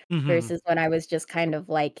model Mm-hmm. versus when I was just kind of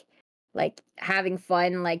like having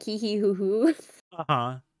fun, like hee hee hoo hoo.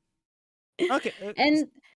 Uh-huh. Okay. And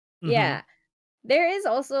Mm-hmm. yeah, there is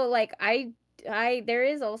also like there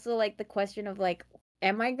is also like the question of like,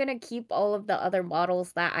 am I gonna keep all of the other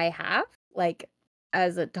models that I have like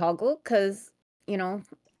as a toggle? Because you know,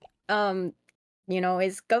 um,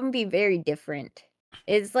 it's gonna be very different.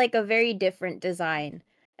 It's like a very different design,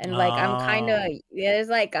 and like I'm kind of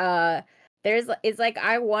Oh. it's like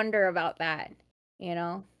I wonder about that, you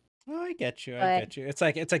know. Oh, I get you. I But get you. It's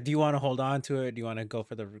like, do you want to hold on to it? Do you want to go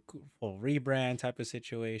for the full rebrand type of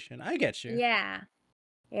situation? I get you. yeah,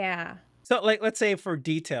 yeah. So, like, let's say for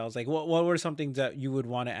details, like, what were some things that you would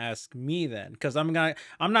want to ask me then? Because I'm not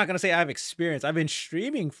gonna say I have experience. I've been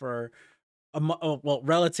streaming for well,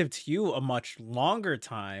 relative to you, a much longer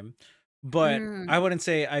time, but I Mm, wouldn't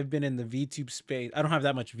say I've been in the VTube space. I don't have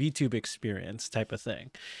that much VTube experience, type of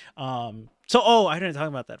thing. So I didn't talk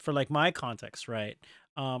about that for like my context, right?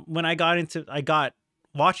 When I got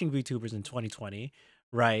watching VTubers in 2020,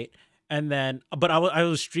 right? And then, but I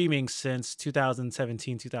was streaming since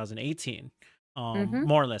 2017, 2018, mm-hmm.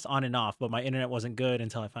 more or less on and off, but my internet wasn't good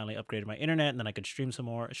until I finally upgraded my internet, and then I could stream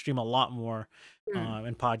a lot more, Mm,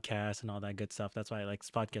 and podcasts and all that good stuff. That's why like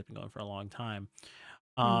this podcast been going for a long time.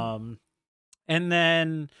 mm, Um, and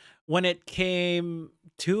then when it came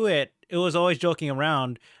to it, it was always joking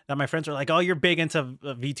around that my friends were like, "Oh, you're big into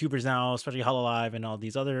VTubers now, especially Hololive and all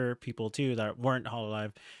these other people too that weren't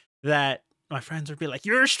Hololive." That my friends would be like,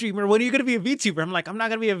 "You're a streamer. When are you gonna be a VTuber?" I'm like, "I'm not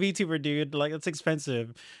gonna be a VTuber, dude. Like, it's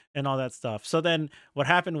expensive and all that stuff." So then what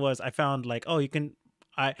happened was I found like, oh, you can.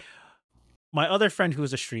 I My other friend who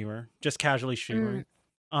was a streamer, just casually mm, streaming,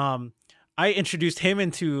 um, I introduced him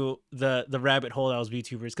into the rabbit hole that was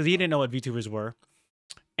VTubers because he didn't know what VTubers were.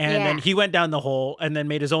 And then yeah. he went down the hole and then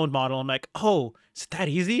made his own model. I'm like, oh, is it that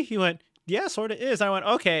easy? He went, yeah, sort of is. I went,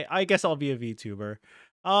 okay, I guess I'll be a VTuber.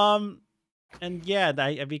 Um, and yeah,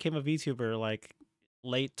 I became a VTuber like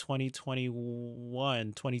late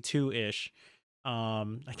 2021, 22-ish.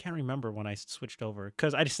 I can't remember when I switched over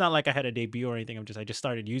because it's not like I had a debut or anything. I just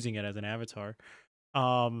started using it as an avatar.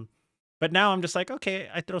 Um, but now I'm just like, okay,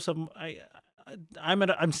 I throw some.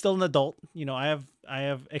 I'm still an adult. I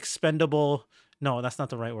have expendable. No, that's not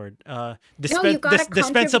the right word. No, you gotta contribute.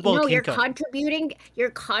 Dispensable No, income. you're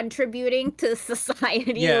contributing to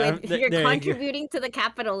society Yeah, with you're there you go. contributing to the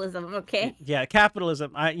capitalism, okay? Yeah,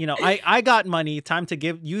 capitalism. I got money. Time to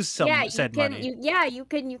use Yeah, some said money. you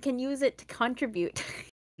can use it to contribute.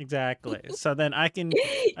 Exactly. So then I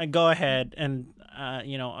go ahead and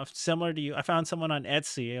similar to you, I found someone on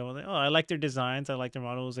Etsy. I was like, oh, I like their designs. I like their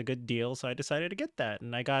model. It was a good deal, so I decided to get that,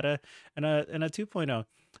 and I got a 2.0.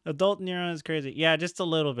 Adult Neuron is crazy. Yeah, just a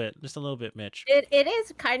little bit, Mitch. It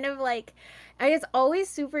is kind of like it's always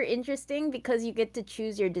super interesting because you get to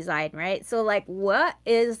choose your design, right? So like what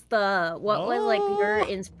was like your Oh,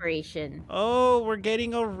 inspiration? we're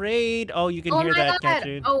getting a raid. Oh, you can Oh hear my that, can't God.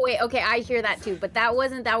 you? Oh wait, okay, I hear that too, but that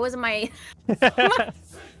wasn't my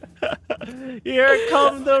Here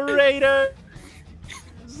come the raiders.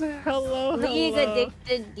 Hello, League hello.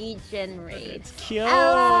 Addicted Degenerate. It's Kyo.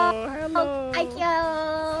 Hello, hi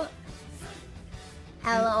Hello. Kyo.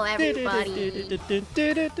 Hello, everybody.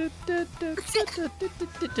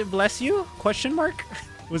 Bless you? Question mark?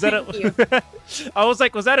 Was that Thank you. a? I was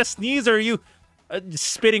like, was that a sneeze or are you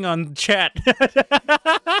spitting on chat?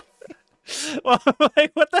 Well,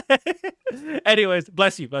 like, what the heck? Anyways,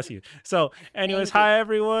 bless you, bless you. So, anyways, Thank you. hi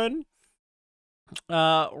everyone.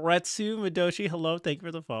 Retsu Madoshi, hello, thank you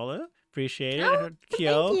for the follow. Appreciate Oh, it. thank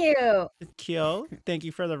Kyo, you. thank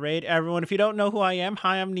you for the raid. Everyone, if you don't know who I am,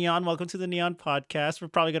 hi, I'm Neon. Welcome to the Neon Podcast. We're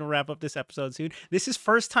probably gonna wrap up this episode soon. This is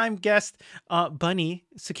first time guest, Bunny,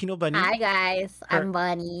 Sakino Bunny. Hi guys, Her I'm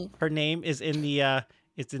Bunny. her name is in the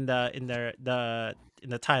it's in the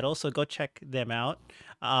title, so go check them out.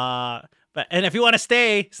 And if you want to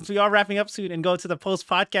stay, since we are wrapping up soon, and go to the post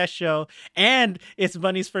podcast show, and it's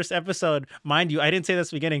Bunny's first episode, mind you, I didn't say this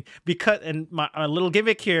at the beginning because, and my little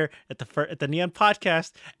gimmick here at the Neon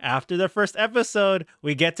Podcast, after the first episode,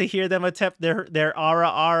 we get to hear them attempt their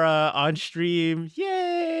ara on stream.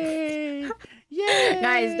 Yay!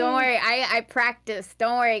 Guys, don't Yay! worry. I practiced.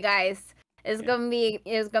 Don't worry, guys. It's gonna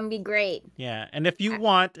be great. Yeah, and if you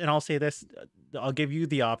want, and I'll say this, I'll give you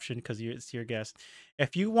the option because it's your guest.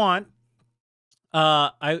 If you want,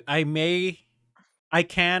 I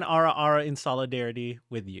can ara in solidarity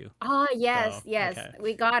with you. Oh yes, So yes. okay,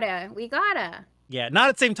 We gotta. Yeah, not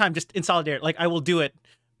at the same time, just in solidarity. Like I will do it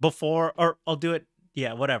before, or I'll do it.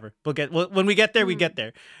 Yeah, whatever. When we get there, we get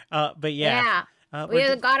there. But yeah, Yeah.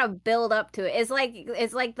 we're We gotta build up to it. It's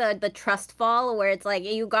like the trust fall where it's like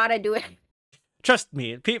you gotta do it. trust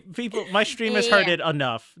me. People, my stream has heard Yeah. it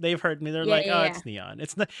enough. They've heard me. They're Yeah, like, yeah, oh, yeah. it's Neon.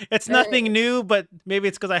 It's nothing new, but maybe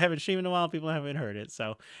it's because I haven't streamed in a while. People haven't heard it.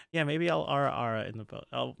 So yeah, maybe I'll ara in the boat.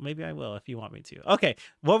 Maybe I will if you want me to. Okay,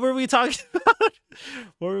 what were we talking about?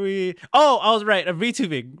 What were we? Oh, I was right. A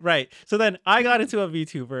VTubing, right? So then I got into a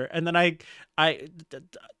VTuber, and then I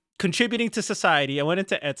contributing to society. I went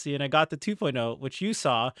into Etsy and I got the 2.0, which you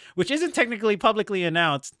saw, which isn't technically publicly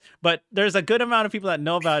announced, but there's a good amount of people that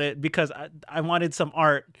know about it because I wanted some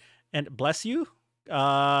art. And bless you.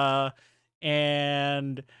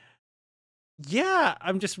 And yeah,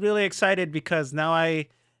 I'm just really excited because now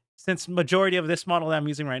since majority of this model that I'm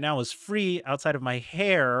using right now is free outside of my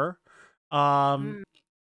hair, and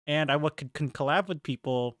I can collab with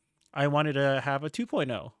people, I wanted to have a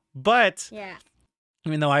 2.0. But Yeah.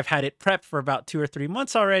 even though I've had it prepped for about 2 or 3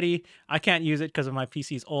 months already, I can't use it because of my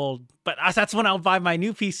PC's old. But that's when I'll buy my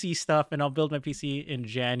new PC stuff, and I'll build my PC in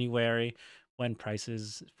January when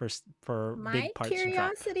prices for My big parts drop.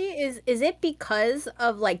 curiosity is it because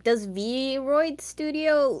of like, does Vroid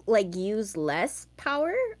Studio like use less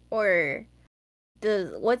power, or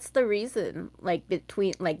what's the reason like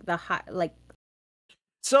between like the high like?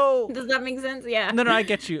 So Does that make sense? Yeah. No, I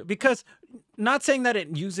get you. Because not saying that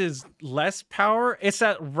it uses less power, it's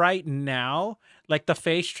that right now, like the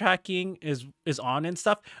face tracking is on and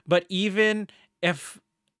stuff. But even if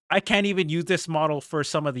I can't even use this model for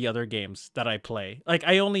some of the other games that I play, like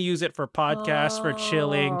I only use it for podcasts, for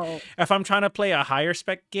chilling. Oh, If I'm trying to play a higher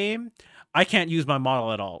spec game, I can't use my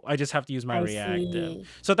model at all. I just have to use my I reactive. see.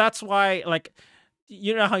 So that's why, like,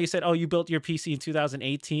 you know how you said, oh, you built your PC in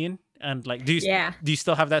 2018, and like, do you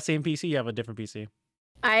still have that same PC? You have a different PC.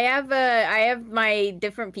 I have my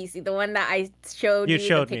different PC, the one that I showed you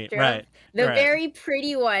showed the me, picture right? of. The Right. very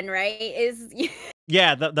pretty one, right? Is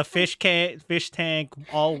Yeah, the fish tank,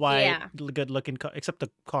 all white, Yeah. good looking, except the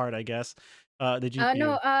card, I guess. The GPU.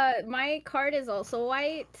 no, my card is also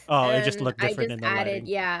white. Oh, it just and looked different I in just the added, lighting.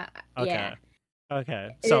 yeah, Okay. yeah.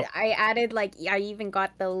 Okay. So I added like I even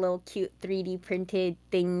got the little cute 3D printed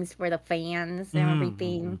things for the fans and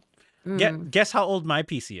everything. guess how old my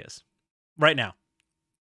PC is right now?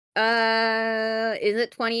 Is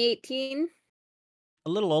it 2018? A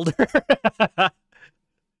little older.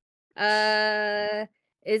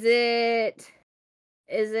 Is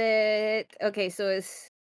it okay? So is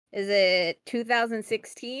it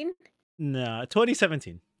 2016? No,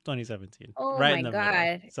 2017. 2017. Oh Right my in the god!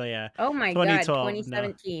 middle. So yeah. Oh my god! 2012. No,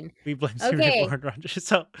 2017. we blame Okay. Super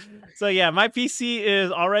Board So yeah, my PC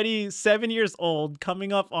is already 7 years old,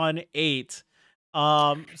 coming up on 8. So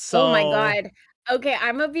Oh my god. Okay,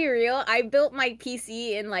 I'm gonna be real. I built my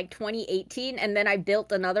PC in like 2018, and then I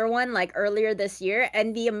built another one like earlier this year,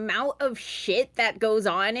 and the amount of shit that goes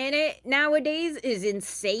on in it nowadays is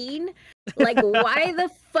insane. Like, why the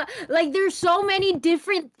fuck? Like, there's so many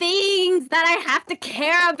different things that I have to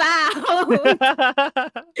care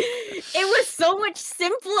about. It was so much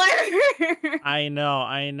simpler. I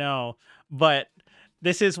know. But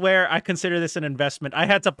this is where I consider this an investment. I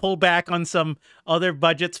had to pull back on some other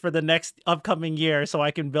budgets for the next upcoming year so I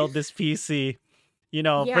can build this PC. You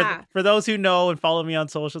know, Yeah. for those who know and follow me on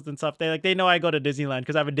socials and stuff, they know I go to Disneyland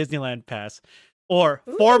because I have a Disneyland pass. Or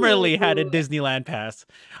formerly had a Disneyland pass.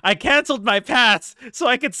 I canceled my pass so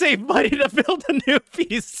I could save money to build a new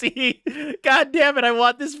PC. God damn it, I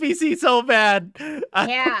want this PC so bad.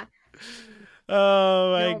 Yeah.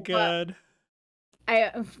 Oh my No, but- god.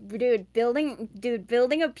 Building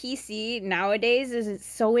a PC nowadays is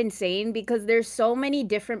so insane because there's so many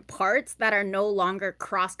different parts that are no longer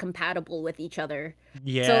cross compatible with each other.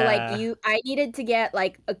 Yeah. So like I needed to get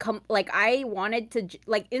like I wanted to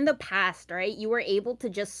like in the past, right? You were able to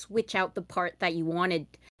just switch out the part that you wanted.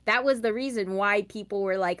 That was the reason why people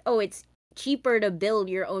were like, "Oh, it's cheaper to build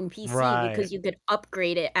your own PC because you could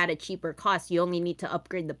upgrade it at a cheaper cost. You only need to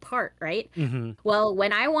upgrade the part, right?" Mm-hmm. Well,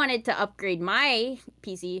 when I wanted to upgrade my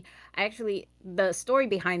PC, the story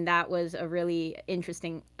behind that was a really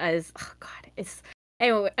interesting it's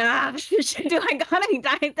anyway, do I gotta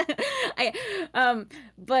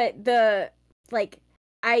but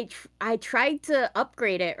I tried to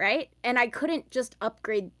upgrade it, right? And I couldn't just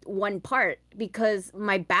upgrade one part because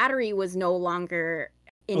my battery was no longer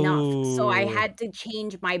enough. So I Ooh. had to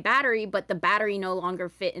change my battery, but the battery no longer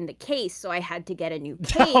fit in the case. So I had to get a new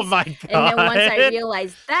Oh case. my And then once I God.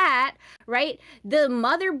 realized that, right, the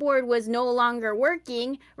motherboard was no longer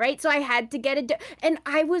working, right? So I had to get and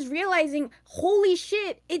I was realizing, holy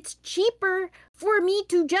shit, it's cheaper for me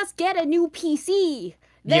to just get a new PC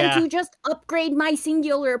than Yeah. to just upgrade my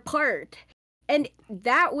singular part. And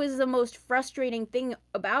that was the most frustrating thing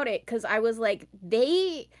about it, because I was like,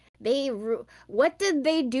 what did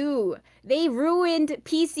they do? They ruined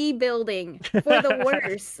PC building for the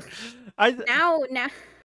worst.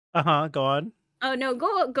 Now, Go on. oh no,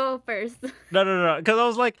 go first. No. Because I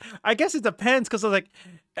was like, I guess it depends. Because I was like,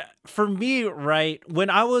 for me, right, when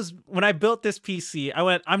I built this PC, I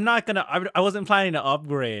wasn't planning to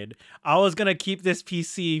upgrade. I was gonna keep this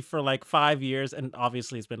PC for like 5 years, and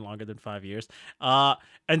obviously it's been longer than 5 years.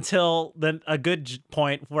 Until then a good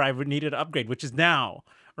point where I needed to upgrade, which is now.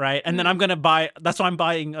 Right. And then I'm gonna that's why I'm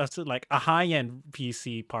buying like a high-end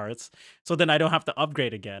PC parts. So then I don't have to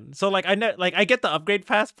upgrade again. So like I know, like I get the upgrade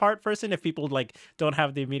pass part person if people like don't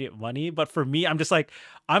have the immediate money. But for me, I'm just like,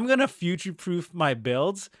 I'm gonna future-proof my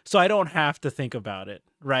builds so I don't have to think about it.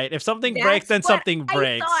 Right. If something breaks, then something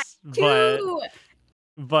breaks.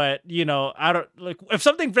 But you know, I don't like if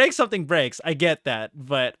something breaks, I get that.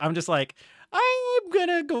 But I'm just like, I'm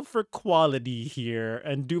gonna go for quality here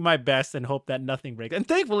and do my best and hope that nothing breaks. And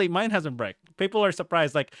thankfully, mine hasn't break. People are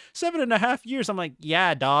surprised, like 7.5 years. I'm like,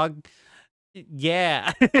 yeah, dog.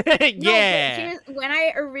 Yeah. Yeah. No, but when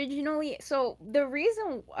I originally, so the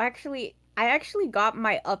reason I actually got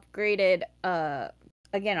my upgraded,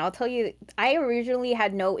 again, I'll tell you, I originally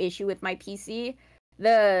had no issue with my PC.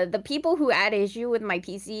 The people who had issue with my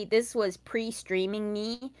PC, this was pre-streaming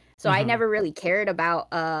me, so I never really cared about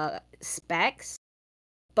specs.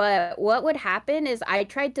 But what would happen is I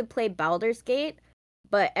tried to play Baldur's Gate,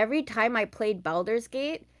 but every time I played Baldur's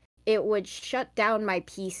Gate, it would shut down my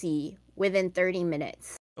PC within 30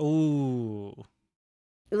 minutes. Ooh.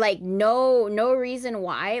 Like no reason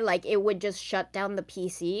why, like it would just shut down the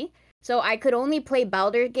PC. So I could only play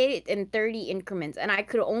Baldur's Gate in 30 increments, and I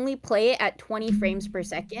could only play it at 20 frames per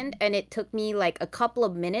second, and it took me like a couple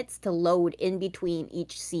of minutes to load in between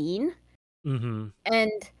each scene.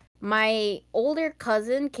 And my older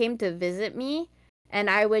cousin came to visit me, and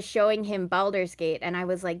I was showing him Baldur's Gate, and I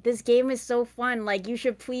was like, this game is so fun, like you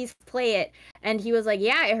should please play it. And he was like,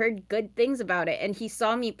 yeah, I heard good things about it. And he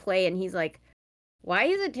saw me play, and he's like, why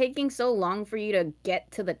is it taking so long for you to get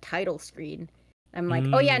to the title screen? I'm like,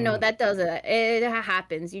 oh yeah, no, that does it. It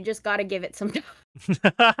happens. You just gotta give it some time.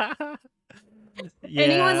 Yeah.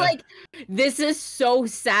 And he was like, this is so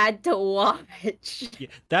sad to watch. Yeah,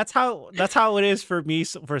 that's how it is for me.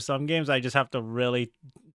 For some games, I just have to really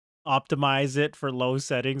optimize it for low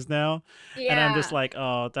settings now. And I'm just like,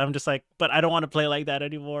 but I don't want to play like that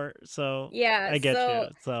anymore. So yeah, I get you.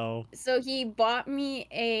 So he bought me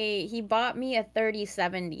a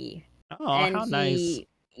 3070. Oh, how nice.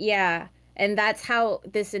 Yeah. And that's how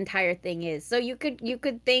this entire thing is. So you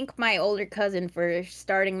could thank my older cousin for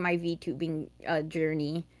starting my VTubing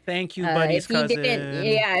journey. Thank you, buddy's cousin.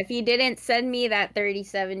 If he didn't send me that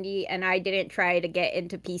 3070 and I didn't try to get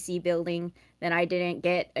into PC building, then I didn't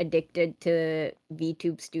get addicted to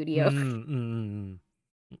VTube Studio.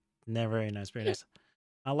 Very nice, very nice.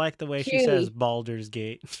 I like the way she says Baldur's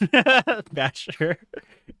Gate. Basher.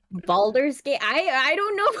 Baldur's Gate. I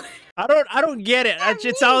don't know. I don't get it.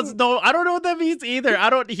 It sounds I don't know what that means either.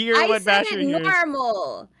 I don't hear what Basher hears.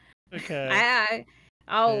 Normal. Okay.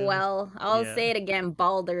 Well, I'll say it again.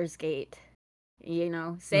 Baldur's Gate. You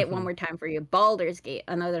know, say it one more time for you. Baldur's Gate.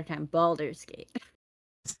 Another time. Baldur's Gate.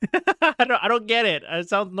 I don't get it. It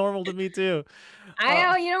sounds normal to me too. You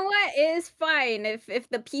know what? It is fine. If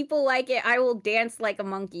the people like it, I will dance like a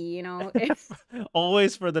monkey, you know.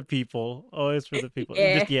 Always for the people. Always for the people.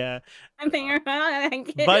 Yeah.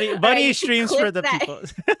 Bunny streams for the people.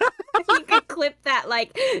 You could clip that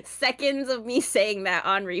like seconds of me saying that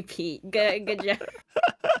on repeat. Good job.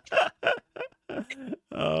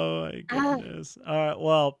 Oh my goodness. All right.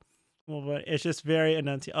 Well, but it's just very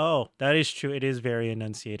enunciated. Oh, that is true. It is very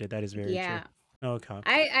enunciated. That is very true. Okay.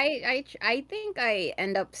 I think I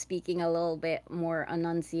end up speaking a little bit more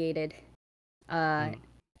enunciated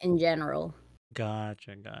in general.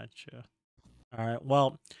 Gotcha. All right.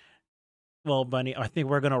 Well, Bunny, I think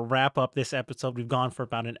we're gonna wrap up this episode. We've gone for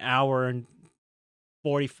about an hour and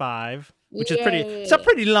 45, which is it's a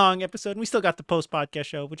pretty long episode. And we still got the post podcast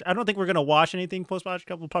show, which I don't think we're gonna watch anything post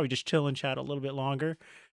podcast. We'll probably just chill and chat a little bit longer.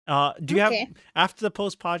 Do you have, after the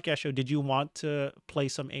post podcast show, did you want to play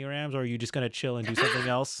some ARAMs, or are you just gonna chill and do something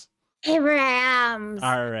else? ARAMs.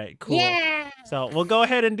 All right, cool. Yeah. So we'll go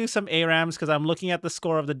ahead and do some ARAMs because I'm looking at the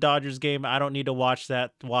score of the Dodgers game. I don't need to watch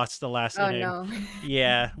that. Watch the last Oh inning. no.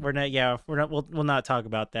 Yeah, we're not. Yeah, we're not. We'll not talk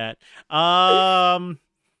about that. Oh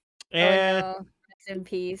And no. Rest in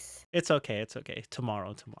peace. it's okay. It's okay.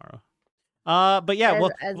 Tomorrow. But yeah,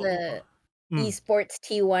 As a mm, esports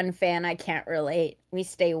T1 fan, I can't relate. We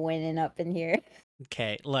stay winning up in here.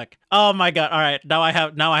 okay. Look. Oh my God. All right. Now I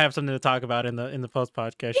have something to talk about in the post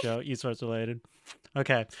podcast show, esports related.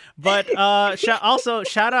 Okay, but also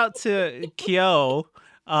shout out to Kyo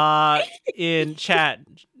in chat.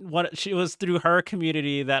 What she was through her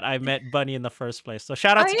community that I met Bunny in the first place. So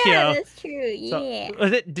shout out to yeah, Kyo. that's true. Yeah.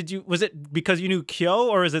 So was it because you knew Kyo,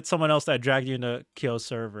 or is it someone else that dragged you into Kyo's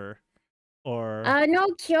server? Or No,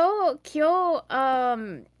 Kyo,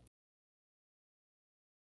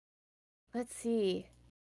 let's see.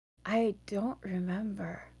 I don't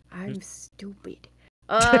remember. I'm stupid.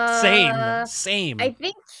 same. I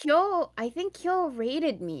think Kyo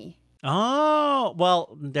rated me. Oh,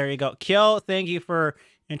 well, there you go. Kyo, thank you for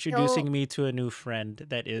introducing Kyo, me to a new friend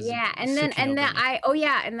that is yeah, and then Tsukino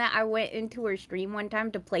Bunny. I went into her stream one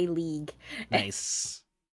time to play League. Nice.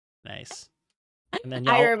 And then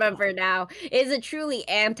I y'all, remember now. It's a truly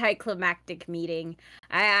anticlimactic meeting.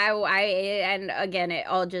 And again, it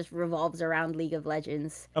all just revolves around League of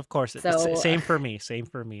Legends. of course, So same for me.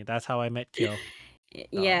 That's how I met Kyo.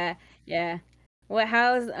 yeah, yeah.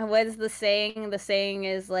 What's the saying? The saying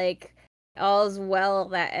is like, all's well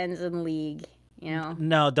that ends in League. You know.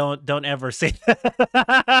 No, don't ever say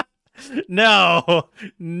that. No,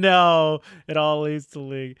 it all leads to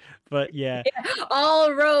League. But yeah.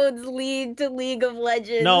 All roads lead to League of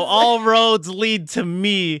Legends. No, all roads lead to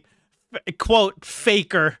me. Quote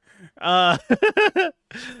faker. The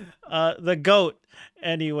goat.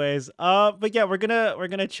 Anyways, but yeah, we're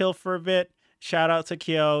gonna chill for a bit. Shout out to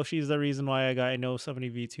Kyo. She's the reason why I know so many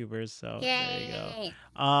VTubers. So Yay. there you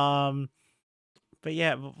go. But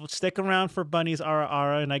yeah, we'll stick around for Bunny's Ara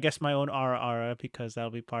Ara, and I guess my own Ara Ara, because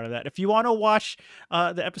that'll be part of that. If you want to watch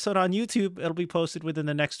the episode on YouTube, it'll be posted within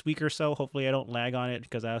the next week or so. Hopefully I don't lag on it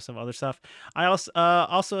because I have some other stuff. I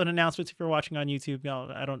also an announcement if you're watching on YouTube.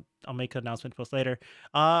 I'll make an announcement post later.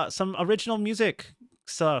 Some original music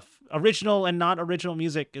stuff, original and not original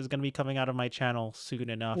music is going to be coming out of my channel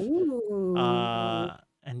soon enough. Ooh.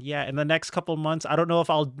 And yeah, in the next couple months, I don't know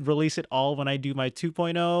if I'll release it all when I do my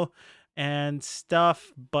 2.0 and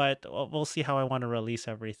stuff, but we'll see how I want to release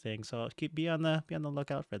everything. So be on the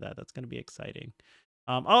lookout for that. That's gonna be exciting.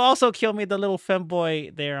 I'll also kill me the little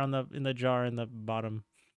femboy there in the jar in the bottom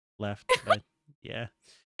left. But yeah,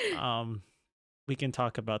 we can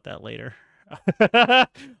talk about that later.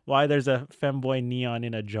 Why there's a femboy neon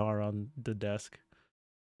in a jar on the desk?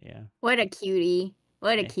 Yeah. What a cutie!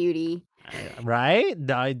 What a cutie! Right?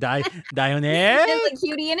 Dionne? Just a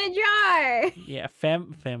cutie in a jar. Yeah,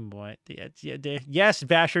 femboy. Yes,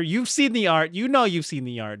 Basher. You've seen the art. You know you've seen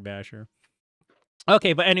the art, Basher.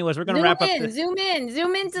 Okay, but anyways, we're gonna wrap up. Zoom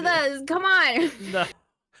into the. Come on.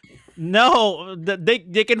 No,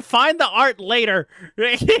 they can find the art later.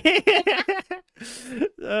 It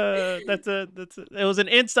was an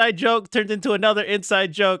inside joke turned into another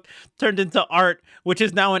inside joke turned into art, which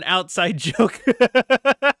is now an outside joke.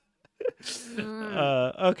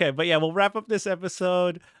 Okay, but yeah, we'll wrap up this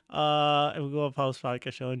episode. And we'll go a post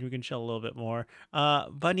podcast show and we can chill a little bit more.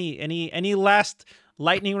 Bunny, any last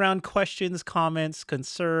lightning round questions, comments,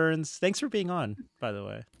 concerns? Thanks for being on, by the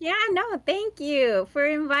way. Yeah, no, thank you for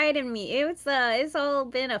inviting me. It's all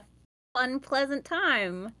been a fun, pleasant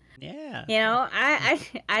time. Yeah. You know,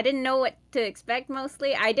 I didn't know what to expect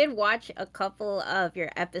mostly. I did watch a couple of your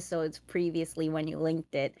episodes previously when you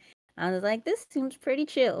linked it. I was like, this seems pretty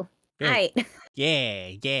chill. Good. Right.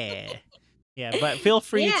 Yeah, but feel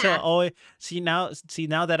free to always see now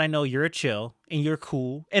that I know you're chill and you're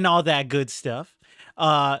cool and all that good stuff.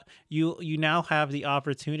 You now have the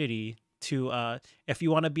opportunity to if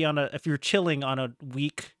you want to be if you're chilling on a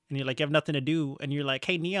week and you're like you have nothing to do and you're like,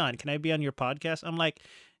 hey Neon, can I be on your podcast?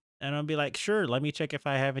 I'll be like, sure, let me check if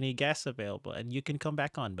I have any guests available and you can come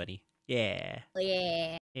back on, buddy. Yeah,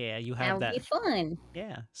 you have that. That'll be fun.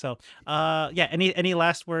 Yeah. So, yeah. Any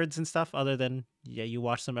last words and stuff other than you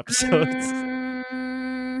watch some episodes.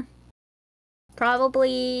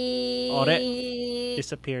 Probably. Oh, it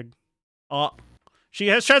disappeared. Oh, she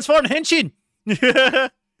has transformed Henshin.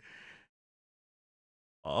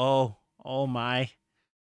 Oh my.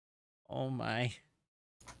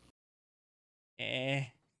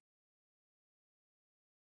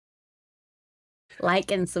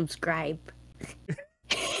 Like and subscribe.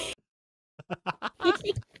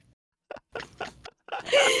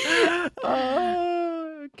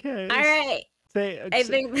 Oh, okay. All right. Say, I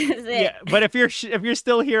think that's it. yeah, but if you're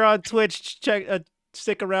still here on Twitch, check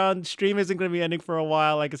stick around. Stream isn't going to be ending for a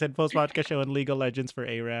while. Like I said, post podcast show and League of Legends for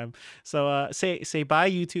ARAM. So say bye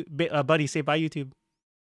YouTube, buddy. Say bye YouTube.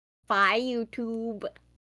 Bye, YouTube.